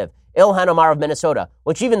representative, Ilhan Omar of Minnesota,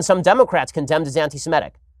 which even some Democrats condemned as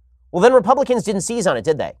anti-Semitic. Well, then Republicans didn't seize on it,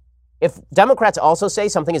 did they? If Democrats also say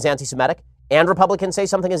something is anti-Semitic and Republicans say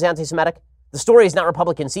something is anti-Semitic, the story is not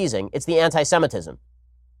Republican seizing, it's the anti-Semitism.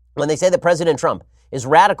 When they say that President Trump is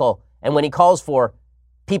radical and when he calls for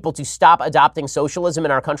people to stop adopting socialism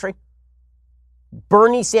in our country,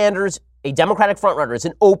 Bernie Sanders, a Democratic frontrunner, is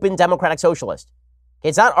an open Democratic socialist.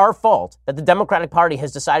 It's not our fault that the Democratic Party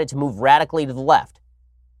has decided to move radically to the left.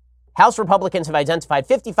 House Republicans have identified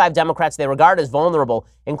 55 Democrats they regard as vulnerable,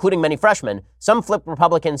 including many freshmen. Some flipped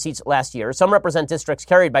Republican seats last year. Some represent districts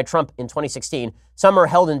carried by Trump in 2016. Some are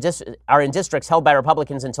in districts held by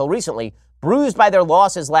Republicans until recently. Bruised by their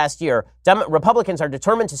losses last year, Republicans are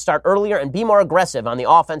determined to start earlier and be more aggressive on the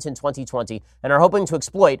offense in 2020 and are hoping to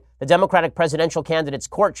exploit the Democratic presidential candidate's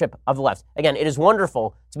courtship of the left. Again, it is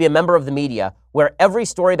wonderful to be a member of the media where every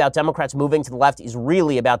story about Democrats moving to the left is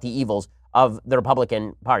really about the evils of the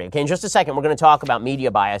Republican Party. Okay, in just a second, we're going to talk about media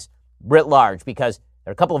bias writ large because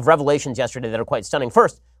there are a couple of revelations yesterday that are quite stunning.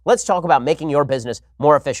 First, let's talk about making your business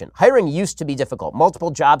more efficient. Hiring used to be difficult.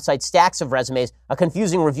 Multiple job sites, stacks of resumes, a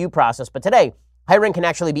confusing review process. But today, hiring can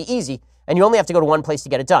actually be easy, and you only have to go to one place to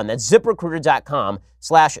get it done. That's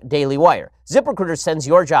ZipRecruiter.com/dailywire. ZipRecruiter sends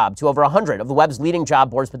your job to over 100 of the web's leading job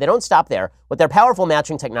boards, but they don't stop there. With their powerful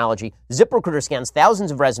matching technology, ZipRecruiter scans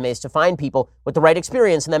thousands of resumes to find people with the right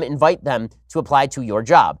experience and then invite them to apply to your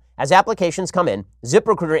job. As applications come in,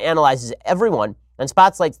 ZipRecruiter analyzes everyone and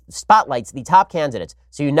spotlights the top candidates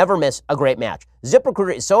so you never miss a great match.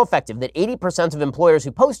 ZipRecruiter is so effective that 80% of employers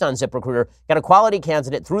who post on ZipRecruiter get a quality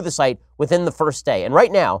candidate through the site within the first day. And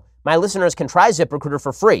right now, my listeners can try ZipRecruiter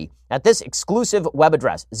for free at this exclusive web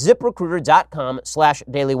address,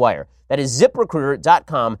 ZipRecruiter.com/dailywire. That is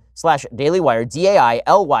ZipRecruiter.com/dailywire,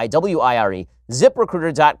 DAILYWIRE,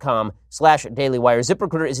 ZipRecruiter.com/dailywire.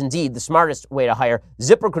 ZipRecruiter is indeed the smartest way to hire.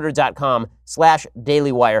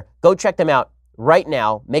 ZipRecruiter.com/dailywire. Go check them out right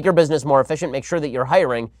now. Make your business more efficient. Make sure that your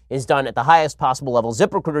hiring is done at the highest possible level.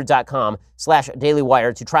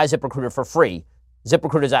 ZipRecruiter.com/dailywire to try ZipRecruiter for free.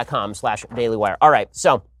 ZipRecruiter.com/dailywire. All right,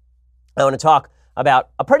 so I want to talk about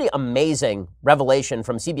a pretty amazing revelation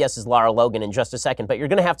from CBS's Lara Logan in just a second, but you're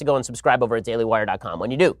going to have to go and subscribe over at dailywire.com.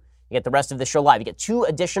 When you do, you get the rest of the show live. You get 2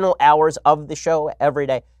 additional hours of the show every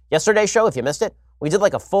day. Yesterday's show, if you missed it, we did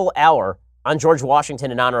like a full hour on George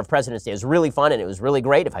Washington in honor of President's Day. It was really fun, and it was really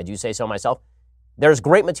great, if I do say so myself. There's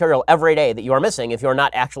great material every day that you are missing if you're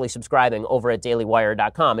not actually subscribing over at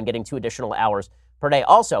dailywire.com and getting 2 additional hours per day.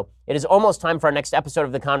 Also, it is almost time for our next episode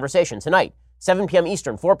of The Conversation. Tonight, 7 p.m.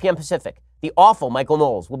 Eastern, 4 p.m. Pacific. The awful Michael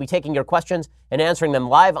Knowles will be taking your questions and answering them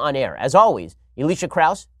live on air. As always, Alicia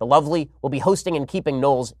Krause, the lovely, will be hosting and keeping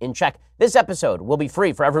Knowles in check. This episode will be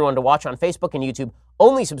free for everyone to watch on Facebook and YouTube.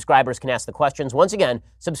 Only subscribers can ask the questions. Once again,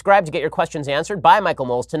 subscribe to get your questions answered by Michael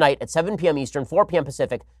Knowles tonight at 7 p.m. Eastern, 4 p.m.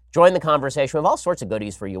 Pacific. Join the conversation. We have all sorts of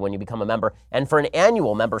goodies for you when you become a member. And for an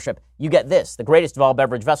annual membership, you get this, the greatest of all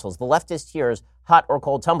beverage vessels, the Leftist Tears Hot or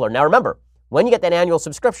Cold Tumbler. Now remember, when you get that annual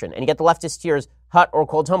subscription and you get the Leftist Tears Hot or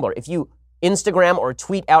Cold Tumbler, if you Instagram or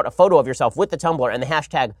tweet out a photo of yourself with the tumbler and the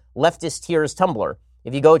hashtag Leftist Tears Tumbler,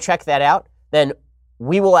 if you go check that out, then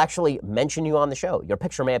we will actually mention you on the show. Your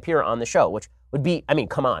picture may appear on the show, which would be,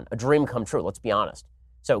 come on, a dream come true. Let's be honest.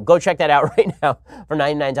 So go check that out right now for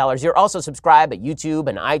 $99. You're also subscribed at YouTube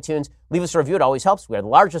and iTunes. Leave us a review. It always helps. We are the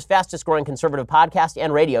largest, fastest growing conservative podcast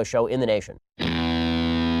and radio show in the nation.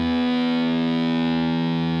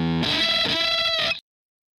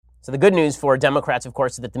 So the good news for Democrats, of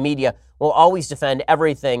course, is that the media will always defend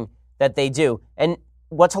everything that they do. And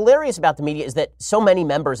what's hilarious about the media is that so many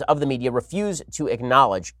members of the media refuse to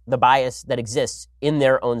acknowledge the bias that exists in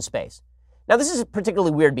their own space. Now, this is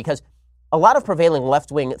particularly weird because a lot of prevailing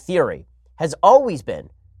left-wing theory has always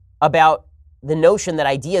been about the notion that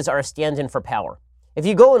ideas are a stand-in for power. If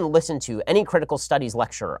you go and listen to any critical studies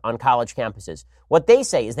lecture on college campuses, what they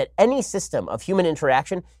say is that any system of human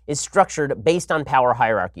interaction is structured based on power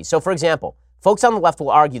hierarchies. So, for example, folks on the left will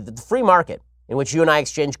argue that the free market, in which you and I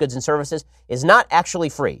exchange goods and services, is not actually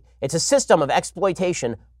free. It's a system of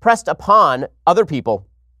exploitation pressed upon other people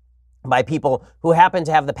by people who happen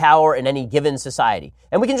to have the power in any given society.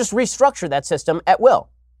 And we can just restructure that system at will.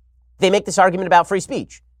 They make this argument about free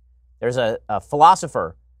speech. There's a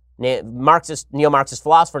philosopher, neo-Marxist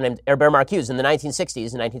philosopher named Herbert Marcuse in the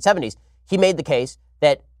 1960s and 1970s. He made the case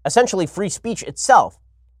that essentially free speech itself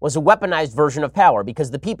was a weaponized version of power because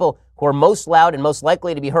the people who are most loud and most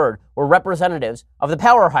likely to be heard were representatives of the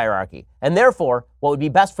power hierarchy. And therefore, what would be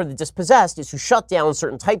best for the dispossessed is to shut down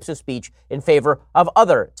certain types of speech in favor of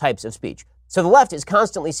other types of speech. So the left is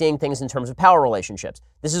constantly seeing things in terms of power relationships.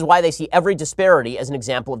 This is why they see every disparity as an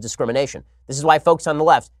example of discrimination. This is why folks on the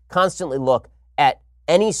left constantly look at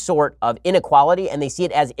any sort of inequality and they see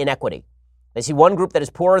it as inequity. They see one group that is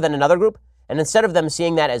poorer than another group, and instead of them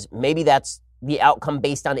seeing that as maybe that's the outcome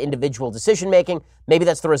based on individual decision-making, maybe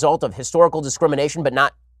that's the result of historical discrimination but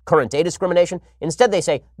not current-day discrimination, instead they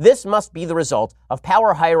say this must be the result of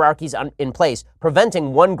power hierarchies in place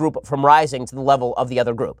preventing one group from rising to the level of the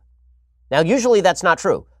other group. Now, usually that's not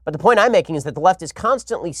true, but the point I'm making is that the left is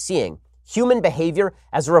constantly seeing human behavior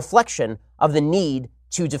as a reflection of the need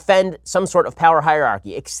to defend some sort of power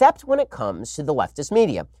hierarchy, except when it comes to the leftist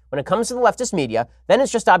media. When it comes to the leftist media, then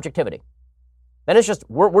it's just objectivity. Then it's just,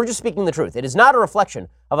 we're just speaking the truth. It is not a reflection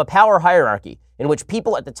of a power hierarchy in which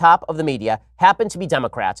people at the top of the media happen to be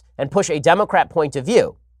Democrats and push a Democrat point of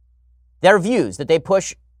view. Their views that they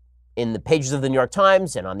push in the pages of the New York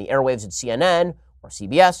Times and on the airwaves at CNN or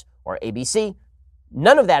CBS or ABC,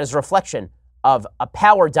 none of that is a reflection of a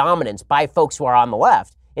power dominance by folks who are on the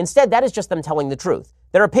left. Instead, that is just them telling the truth.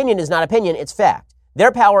 Their opinion is not opinion, it's fact.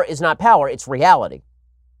 Their power is not power, it's reality.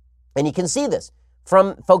 And you can see this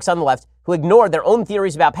from folks on the left who ignore their own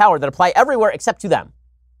theories about power that apply everywhere except to them.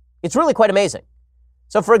 It's really quite amazing.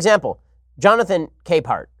 So, for example, Jonathan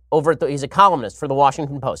Capehart, he's a columnist for the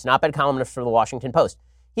Washington Post, an op-ed columnist for the Washington Post.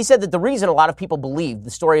 He said that the reason a lot of people believe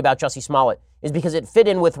the story about Jussie Smollett is because it fit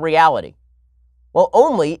in with reality. Well,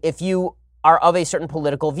 only if you are of a certain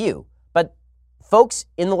political view. But folks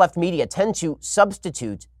in the left media tend to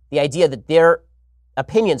substitute the idea that their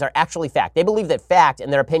opinions are actually fact. They believe that fact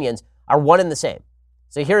and their opinions are one and the same.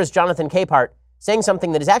 So here is Jonathan Capehart saying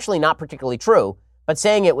something that is actually not particularly true, but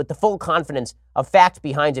saying it with the full confidence of fact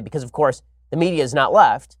behind it because, of course, the media is not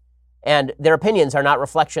left, and their opinions are not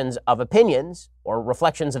reflections of opinions or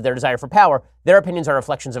reflections of their desire for power. Their opinions are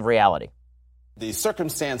reflections of reality. The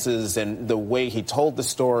circumstances and the way he told the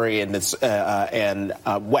story and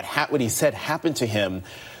what he said happened to him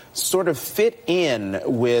sort of fit in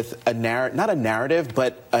with not a narrative,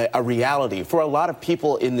 but a reality for a lot of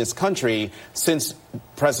people in this country since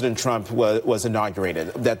President Trump was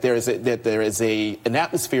inaugurated, that there is an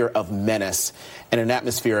atmosphere of menace and an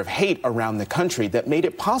atmosphere of hate around the country that made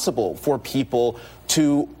it possible for people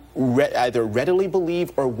to either readily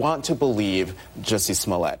believe or want to believe Jussie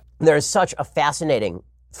Smollett. There is such a fascinating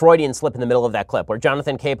Freudian slip in the middle of that clip where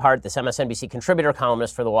Jonathan Capehart, this MSNBC contributor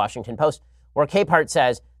columnist for the Washington Post, where Capehart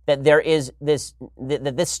says that there is this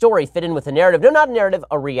story fit in with a narrative. No, not a narrative,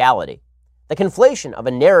 a reality. The conflation of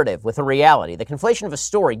a narrative with a reality, the conflation of a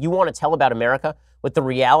story you want to tell about America with the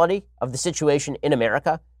reality of the situation in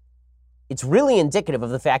America it's really indicative of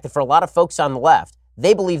the fact that for a lot of folks on the left,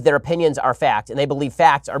 they believe their opinions are fact, and they believe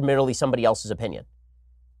facts are merely somebody else's opinion.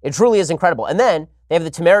 It truly is incredible. And then they have the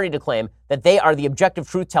temerity to claim that they are the objective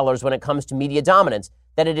truth tellers when it comes to media dominance,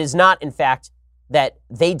 that it is not, in fact, that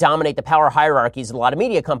they dominate the power hierarchies at a lot of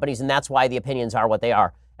media companies, and that's why the opinions are what they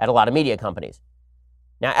are at a lot of media companies.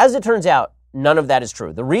 Now, as it turns out, none of that is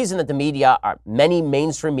true. The reason that the media, many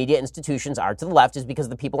mainstream media institutions are to the left is because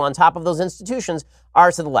the people on top of those institutions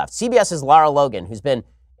are to the left. CBS's Lara Logan, who's been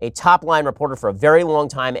a top-line reporter for a very long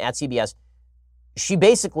time at CBS, she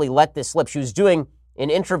basically let this slip. She was doing an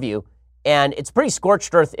interview, and it's a pretty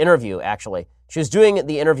scorched earth interview, actually. She was doing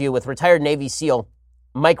the interview with retired Navy SEAL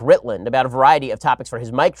Mike Ritland about a variety of topics for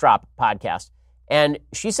his Mike Drop podcast. And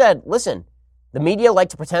she said, listen, the media like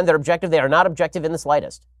to pretend they're objective. They are not objective in the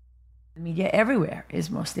slightest. The media everywhere is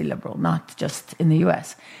mostly liberal, not just in the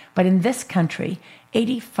US. But in this country,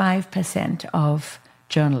 85% of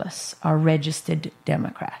journalists are registered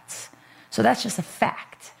Democrats. So that's just a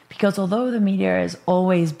fact. Because although the media has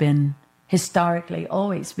always been, historically,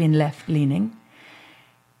 always been left-leaning,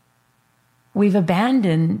 we've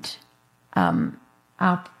abandoned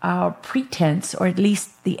our pretense, or at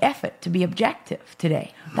least the effort, to be objective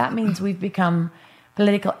today. That means we've become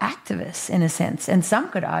political activists, in a sense, and some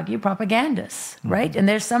could argue propagandists, right? And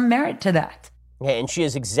there's some merit to that. Okay, and she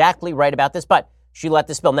is exactly right about this, but she let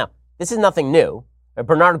this spill. Now, this is nothing new.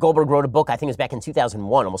 Bernard Goldberg wrote a book, I think it was back in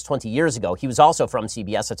 2001, almost 20 years ago. He was also from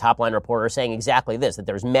CBS, a top-line reporter, saying exactly this, that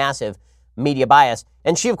there's massive media bias.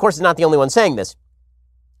 And she, of course, is not the only one saying this.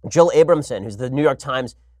 Jill Abramson, who's the New York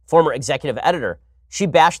Times former executive editor, she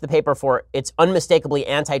bashed the paper for its unmistakably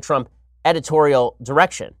anti-Trump editorial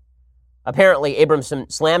direction. Apparently, Abramson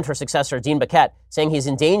slammed her successor, Dean Baquet, saying he's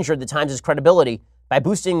endangered the Times' credibility by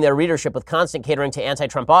boosting their readership with constant catering to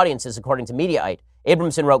anti-Trump audiences, according to Mediaite.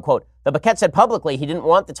 Abramson wrote, quote, "The Baquet said publicly he didn't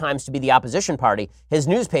want the Times to be the opposition party. His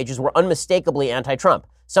news pages were unmistakably anti-Trump.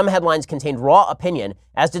 Some headlines contained raw opinion,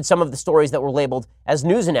 as did some of the stories that were labeled as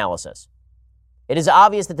news analysis." It is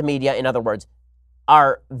obvious that the media, in other words,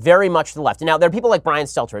 are very much to the left. And now, there are people like Brian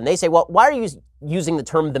Stelter, and they say, well, why are you using the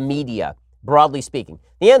term the media, broadly speaking?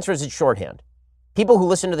 The answer is it's shorthand. People who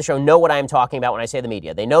listen to the show know what I am talking about when I say the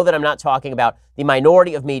media. They know that I'm not talking about the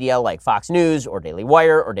minority of media like Fox News or Daily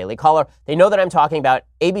Wire or Daily Caller. They know that I'm talking about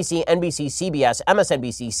ABC, NBC, CBS,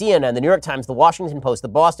 MSNBC, CNN, the New York Times, the Washington Post, the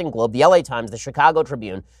Boston Globe, the LA Times, the Chicago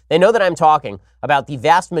Tribune. They know that I'm talking about the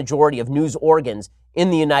vast majority of news organs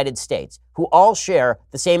in the United States who all share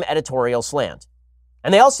the same editorial slant.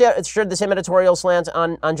 And they all shared the same editorial slant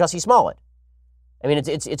on Jussie Smollett. I mean,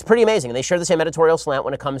 it's pretty amazing. They share the same editorial slant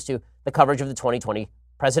when it comes to the coverage of the 2020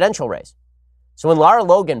 presidential race. So when Lara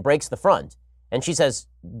Logan breaks the front and she says,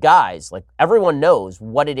 guys, like, everyone knows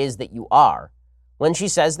what it is that you are, when she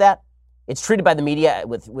says that, it's treated by the media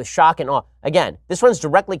with shock and awe. Again, this runs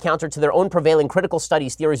directly counter to their own prevailing critical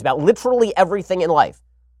studies theories about literally everything in life.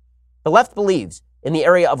 The left believes, in the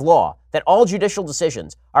area of law, that all judicial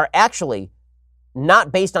decisions are actually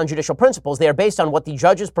not based on judicial principles. They are based on what the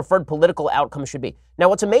judge's preferred political outcome should be. Now,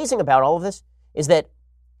 what's amazing about all of this is that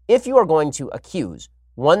if you are going to accuse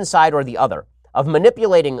one side or the other of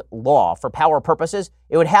manipulating law for power purposes,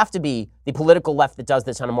 it would have to be the political left that does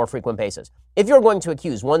this on a more frequent basis. If you're going to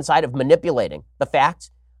accuse one side of manipulating the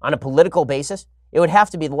facts on a political basis, it would have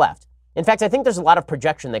to be the left. In fact, I think there's a lot of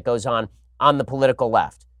projection that goes on the political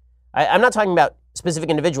left. I'm not talking about specific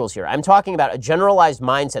individuals here. I'm talking about a generalized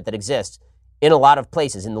mindset that exists in a lot of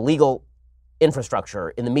places, in the legal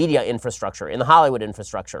infrastructure, in the media infrastructure, in the Hollywood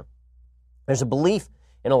infrastructure. There's a belief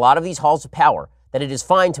in a lot of these halls of power that it is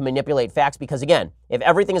fine to manipulate facts because, again, if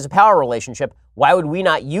everything is a power relationship, why would we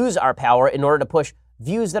not use our power in order to push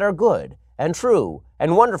views that are good and true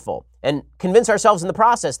and wonderful and convince ourselves in the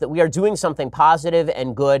process that we are doing something positive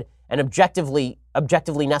and good and objectively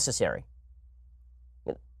necessary?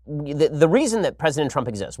 The reason that President Trump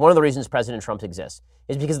exists, one of the reasons President Trump exists,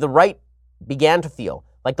 is because the right began to feel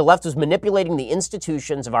like the left was manipulating the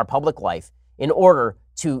institutions of our public life in order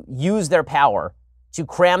to use their power to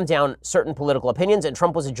cram down certain political opinions, and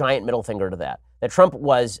Trump was a giant middle finger to that. That Trump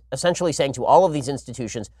was essentially saying to all of these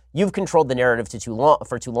institutions, you've controlled the narrative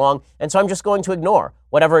for too long, and so I'm just going to ignore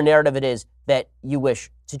whatever narrative it is that you wish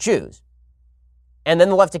to choose. And then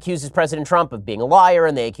the left accuses President Trump of being a liar,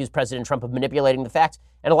 and they accuse President Trump of manipulating the facts.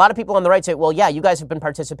 And a lot of people on the right say, well, yeah, you guys have been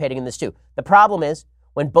participating in this too. The problem is,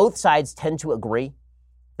 when both sides tend to agree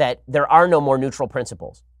that there are no more neutral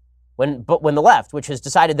principles, when the left, which has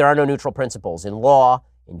decided there are no neutral principles in law,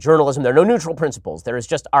 in journalism, there are no neutral principles. There is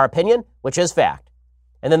just our opinion, which is fact.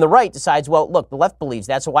 And then the right decides, well, look, the left believes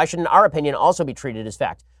that, so why shouldn't our opinion also be treated as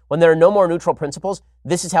fact? When there are no more neutral principles,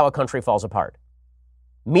 this is how a country falls apart.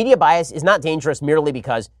 Media bias is not dangerous merely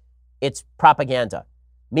because it's propaganda.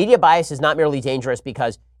 Media bias is not merely dangerous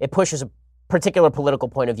because it pushes a particular political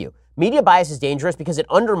point of view. Media bias is dangerous because it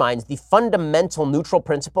undermines the fundamental neutral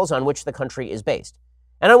principles on which the country is based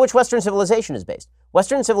and on which Western civilization is based.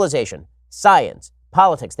 Western civilization, science,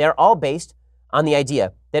 politics, they are all based on the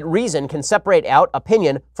idea that reason can separate out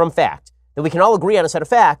opinion from fact, that we can all agree on a set of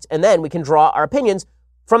facts, and then we can draw our opinions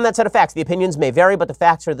from that set of facts. The opinions may vary, but the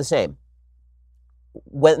facts are the same.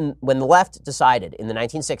 When the left decided in the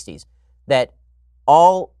 1960s that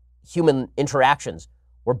all human interactions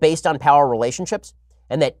were based on power relationships,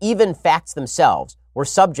 and that even facts themselves were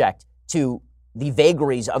subject to the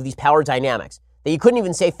vagaries of these power dynamics, that you couldn't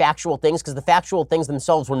even say factual things because the factual things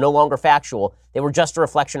themselves were no longer factual. They were just a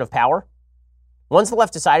reflection of power. Once the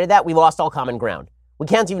left decided that, we lost all common ground. We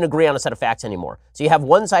can't even agree on a set of facts anymore. So you have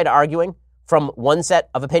one side arguing from one set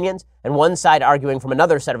of opinions and one side arguing from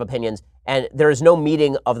another set of opinions, and there is no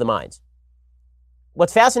meeting of the minds.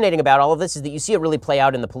 What's fascinating about all of this is that you see it really play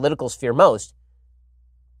out in the political sphere most.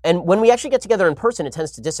 And when we actually get together in person, it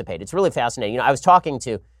tends to dissipate. It's really fascinating. I was talking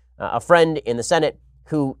to a friend in the Senate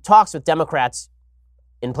who talks with Democrats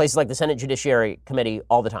in places like the Senate Judiciary Committee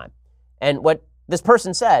all the time. And what this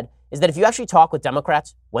person said is that if you actually talk with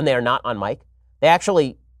Democrats when they are not on mic, they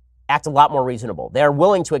actually act a lot more reasonable. They are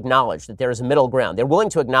willing to acknowledge that there is a middle ground. They're willing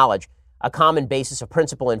to acknowledge a common basis of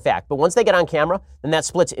principle and fact. But once they get on camera, then that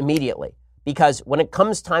splits immediately. Because when it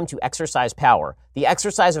comes time to exercise power, the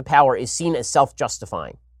exercise of power is seen as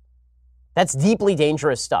self-justifying. That's deeply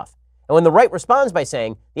dangerous stuff. And when the right responds by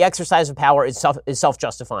saying the exercise of power is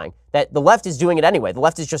self-justifying, that the left is doing it anyway, the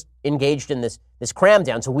left is just engaged in this cram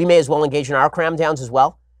down, so we may as well engage in our cram downs as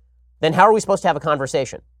well, then how are we supposed to have a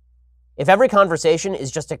conversation? If every conversation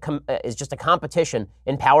is just a competition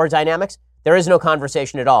in power dynamics, there is no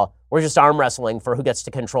conversation at all. We're just arm wrestling for who gets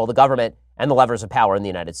to control the government and the levers of power in the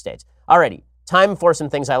United States. Alrighty, time for some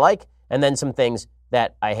things I like and then some things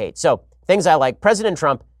that I hate. So, things I like. President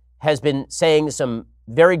Trump has been saying some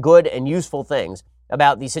very good and useful things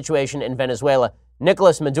about the situation in Venezuela.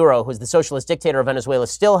 Nicolas Maduro, who's the socialist dictator of Venezuela,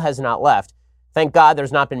 still has not left. Thank God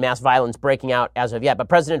there's not been mass violence breaking out as of yet, but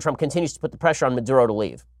President Trump continues to put the pressure on Maduro to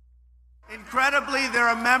leave. Incredibly, there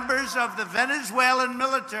are members of the Venezuelan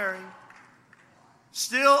military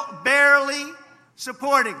still barely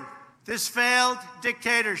supporting this failed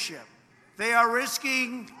dictatorship. They are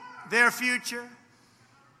risking their future.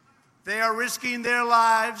 They are risking their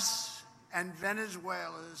lives and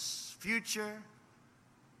Venezuela's future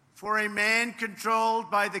for a man controlled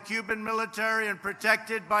by the Cuban military and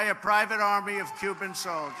protected by a private army of Cuban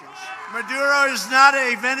soldiers. Maduro is not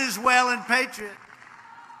a Venezuelan patriot.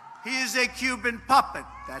 He is a Cuban puppet.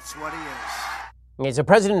 That's what he is. Okay, so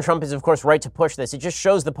President Trump is, of course, right to push this. It just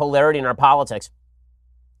shows the polarity in our politics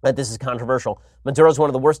that this is controversial. Maduro is one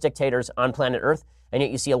of the worst dictators on planet Earth, and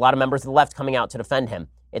yet you see a lot of members of the left coming out to defend him.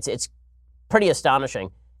 It's pretty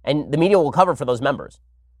astonishing, and the media will cover for those members.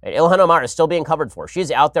 Ilhan Omar is still being covered for.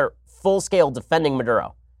 She's out there full-scale defending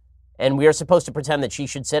Maduro, and we are supposed to pretend that she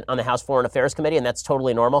should sit on the House Foreign Affairs Committee, and that's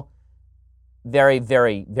totally normal. Very,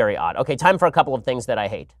 very, very odd. Okay, time for a couple of things that I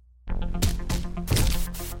hate.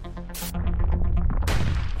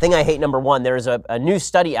 Thing I hate, number one, there is a new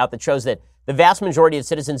study out that shows that the vast majority of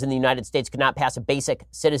citizens in the United States could not pass a basic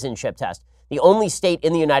citizenship test. The only state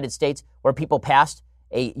in the United States where people passed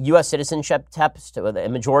a U.S. citizenship test, a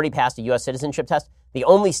majority passed a U.S. citizenship test, the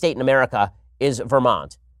only state in America is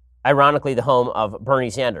Vermont. Ironically, the home of Bernie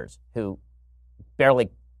Sanders, who barely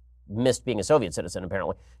missed being a Soviet citizen,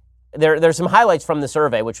 apparently. There's some highlights from the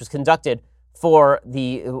survey, which was conducted for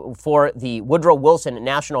the Woodrow Wilson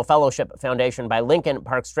National Fellowship Foundation by Lincoln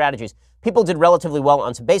Park Strategies. People did relatively well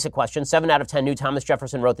on some basic questions. 7 out of 10 knew Thomas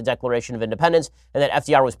Jefferson wrote the Declaration of Independence and that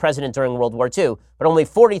FDR was president during World War II. But only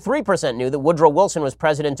 43% knew that Woodrow Wilson was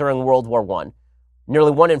president during World War I.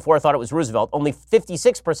 Nearly 1 in 4 thought it was Roosevelt. Only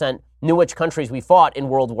 56% knew which countries we fought in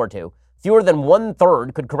World War II. Fewer than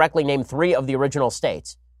 1/3 could correctly name 3 of the original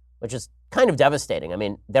states, which is kind of devastating. I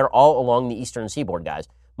mean, they're all along the eastern seaboard, guys.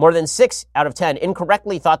 More than 6 out of 10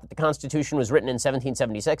 incorrectly thought that the Constitution was written in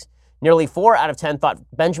 1776. Nearly 4 out of 10 thought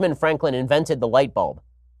Benjamin Franklin invented the light bulb.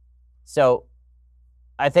 So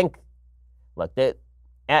I think, look,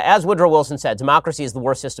 as Woodrow Wilson said, democracy is the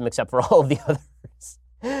worst system except for all of the others.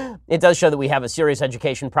 It does show that we have a serious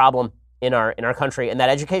education problem in our country, and that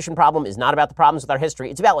education problem is not about the problems with our history.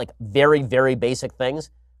 It's about, like, very, very basic things,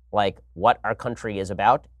 like what our country is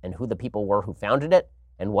about and who the people were who founded it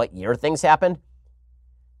and what year things happened.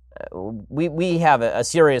 We have a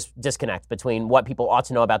serious disconnect between what people ought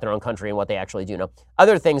to know about their own country and what they actually do know.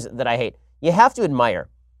 Other things that I hate. You have to admire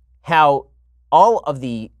how all of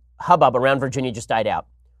the hubbub around Virginia just died out.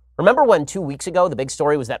 Remember when 2 weeks ago the big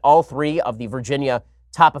story was that all three of the Virginia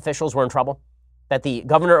top officials were in trouble? That the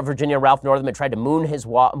governor of Virginia, Ralph Northam, had tried to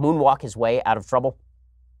moonwalk his way out of trouble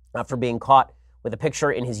after being caught with a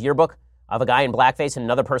picture in his yearbook of a guy in blackface and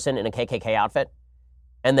another person in a KKK outfit.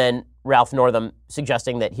 And then Ralph Northam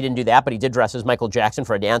suggesting that he didn't do that, but he did dress as Michael Jackson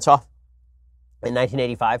for a dance-off in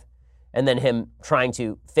 1985. And then him trying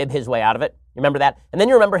to fib his way out of it. You remember that? And then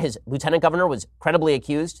you remember his lieutenant governor was credibly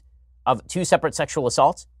accused of 2 separate sexual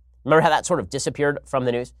assaults. Remember how that sort of disappeared from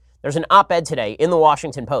the news? There's an op-ed today in the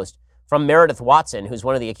Washington Post from Meredith Watson, who's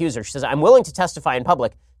one of the accusers. She says, I'm willing to testify in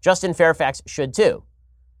public. Justin Fairfax should too.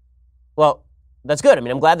 Well, that's good. I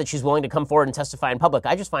mean, I'm glad that she's willing to come forward and testify in public.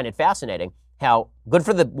 I just find it fascinating how good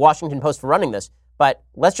for the Washington Post for running this. But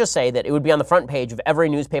let's just say that it would be on the front page of every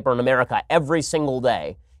newspaper in America every single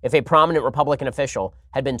day if a prominent Republican official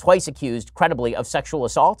had been twice accused credibly of sexual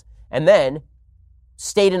assault and then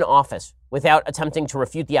stayed in office without attempting to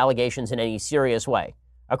refute the allegations in any serious way.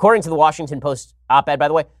 According to the Washington Post op-ed, by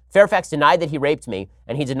the way, Fairfax denied that he raped me,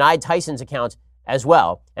 and he denied Tyson's account as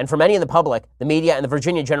well. And for many in the public, the media, and the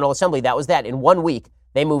Virginia General Assembly, that was that. In 1 week,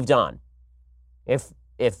 they moved on. If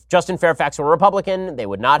Justin Fairfax were a Republican, they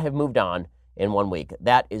would not have moved on in 1 week.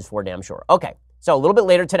 That is for damn sure. Okay, so a little bit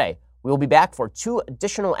later today, we will be back for 2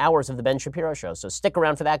 additional hours of The Ben Shapiro Show. So stick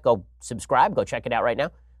around for that. Go subscribe. Go check it out right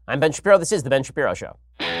now. I'm Ben Shapiro. This is The Ben Shapiro Show.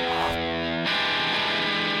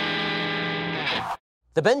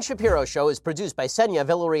 The Ben Shapiro Show is produced by Senya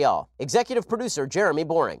Villarreal, executive producer Jeremy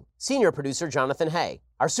Boring, senior producer Jonathan Hay.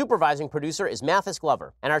 Our supervising producer is Mathis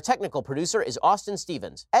Glover, and our technical producer is Austin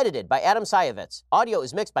Stevens. Edited by Adam Sayevitz. Audio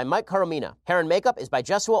is mixed by Mike Caromina. Hair and makeup is by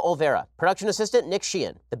Jesua Olvera. Production assistant Nick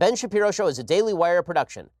Sheehan. The Ben Shapiro Show is a Daily Wire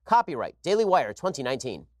production. Copyright Daily Wire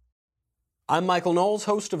 2019. I'm Michael Knowles,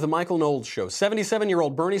 host of The Michael Knowles Show.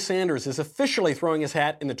 77-year-old Bernie Sanders is officially throwing his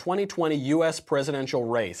hat in the 2020 U.S. presidential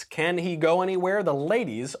race. Can he go anywhere? The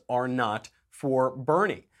ladies are not for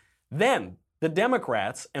Bernie. Then, the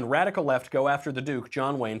Democrats and radical left go after the Duke,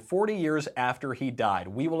 John Wayne, 40 years after he died.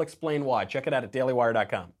 We will explain why. Check it out at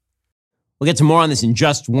dailywire.com. We'll get to more on this in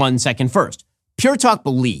just 1 second. First, Pure Talk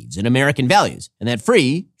believes in American values, and that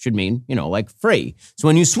free should mean, like free. So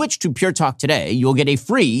when you switch to Pure Talk today, you'll get a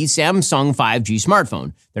free Samsung 5G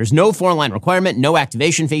smartphone. There's no 4-line requirement, no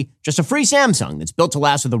activation fee, just a free Samsung that's built to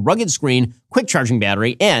last with a rugged screen, quick charging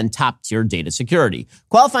battery, and top-tier data security.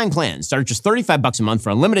 Qualifying plans start at just $35 a month for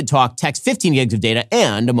unlimited talk, text, 15 gigs of data,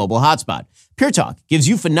 and a mobile hotspot. Pure Talk gives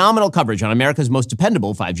you phenomenal coverage on America's most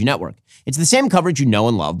dependable 5G network. It's the same coverage you know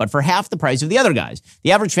and love, but for half the price of the other guys.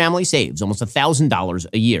 The average family saves almost $1,000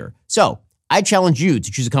 a year. So I challenge you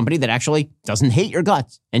to choose a company that actually doesn't hate your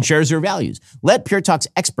guts and shares your values. Let Pure Talk's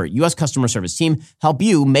expert U.S. customer service team help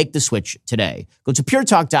you make the switch today. Go to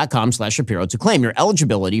puretalk.com/Shapiro to claim your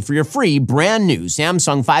eligibility for your free brand new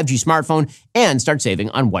Samsung 5G smartphone and start saving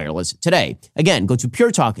on wireless today. Again, go to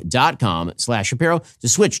puretalk.com/Shapiro to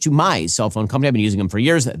switch to my cell phone company. I've been using them for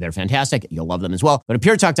years. They're fantastic. You'll love them as well. Go to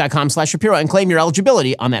puretalk.com/Shapiro and claim your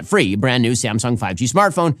eligibility on that free brand new Samsung 5G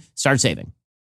smartphone. Start saving.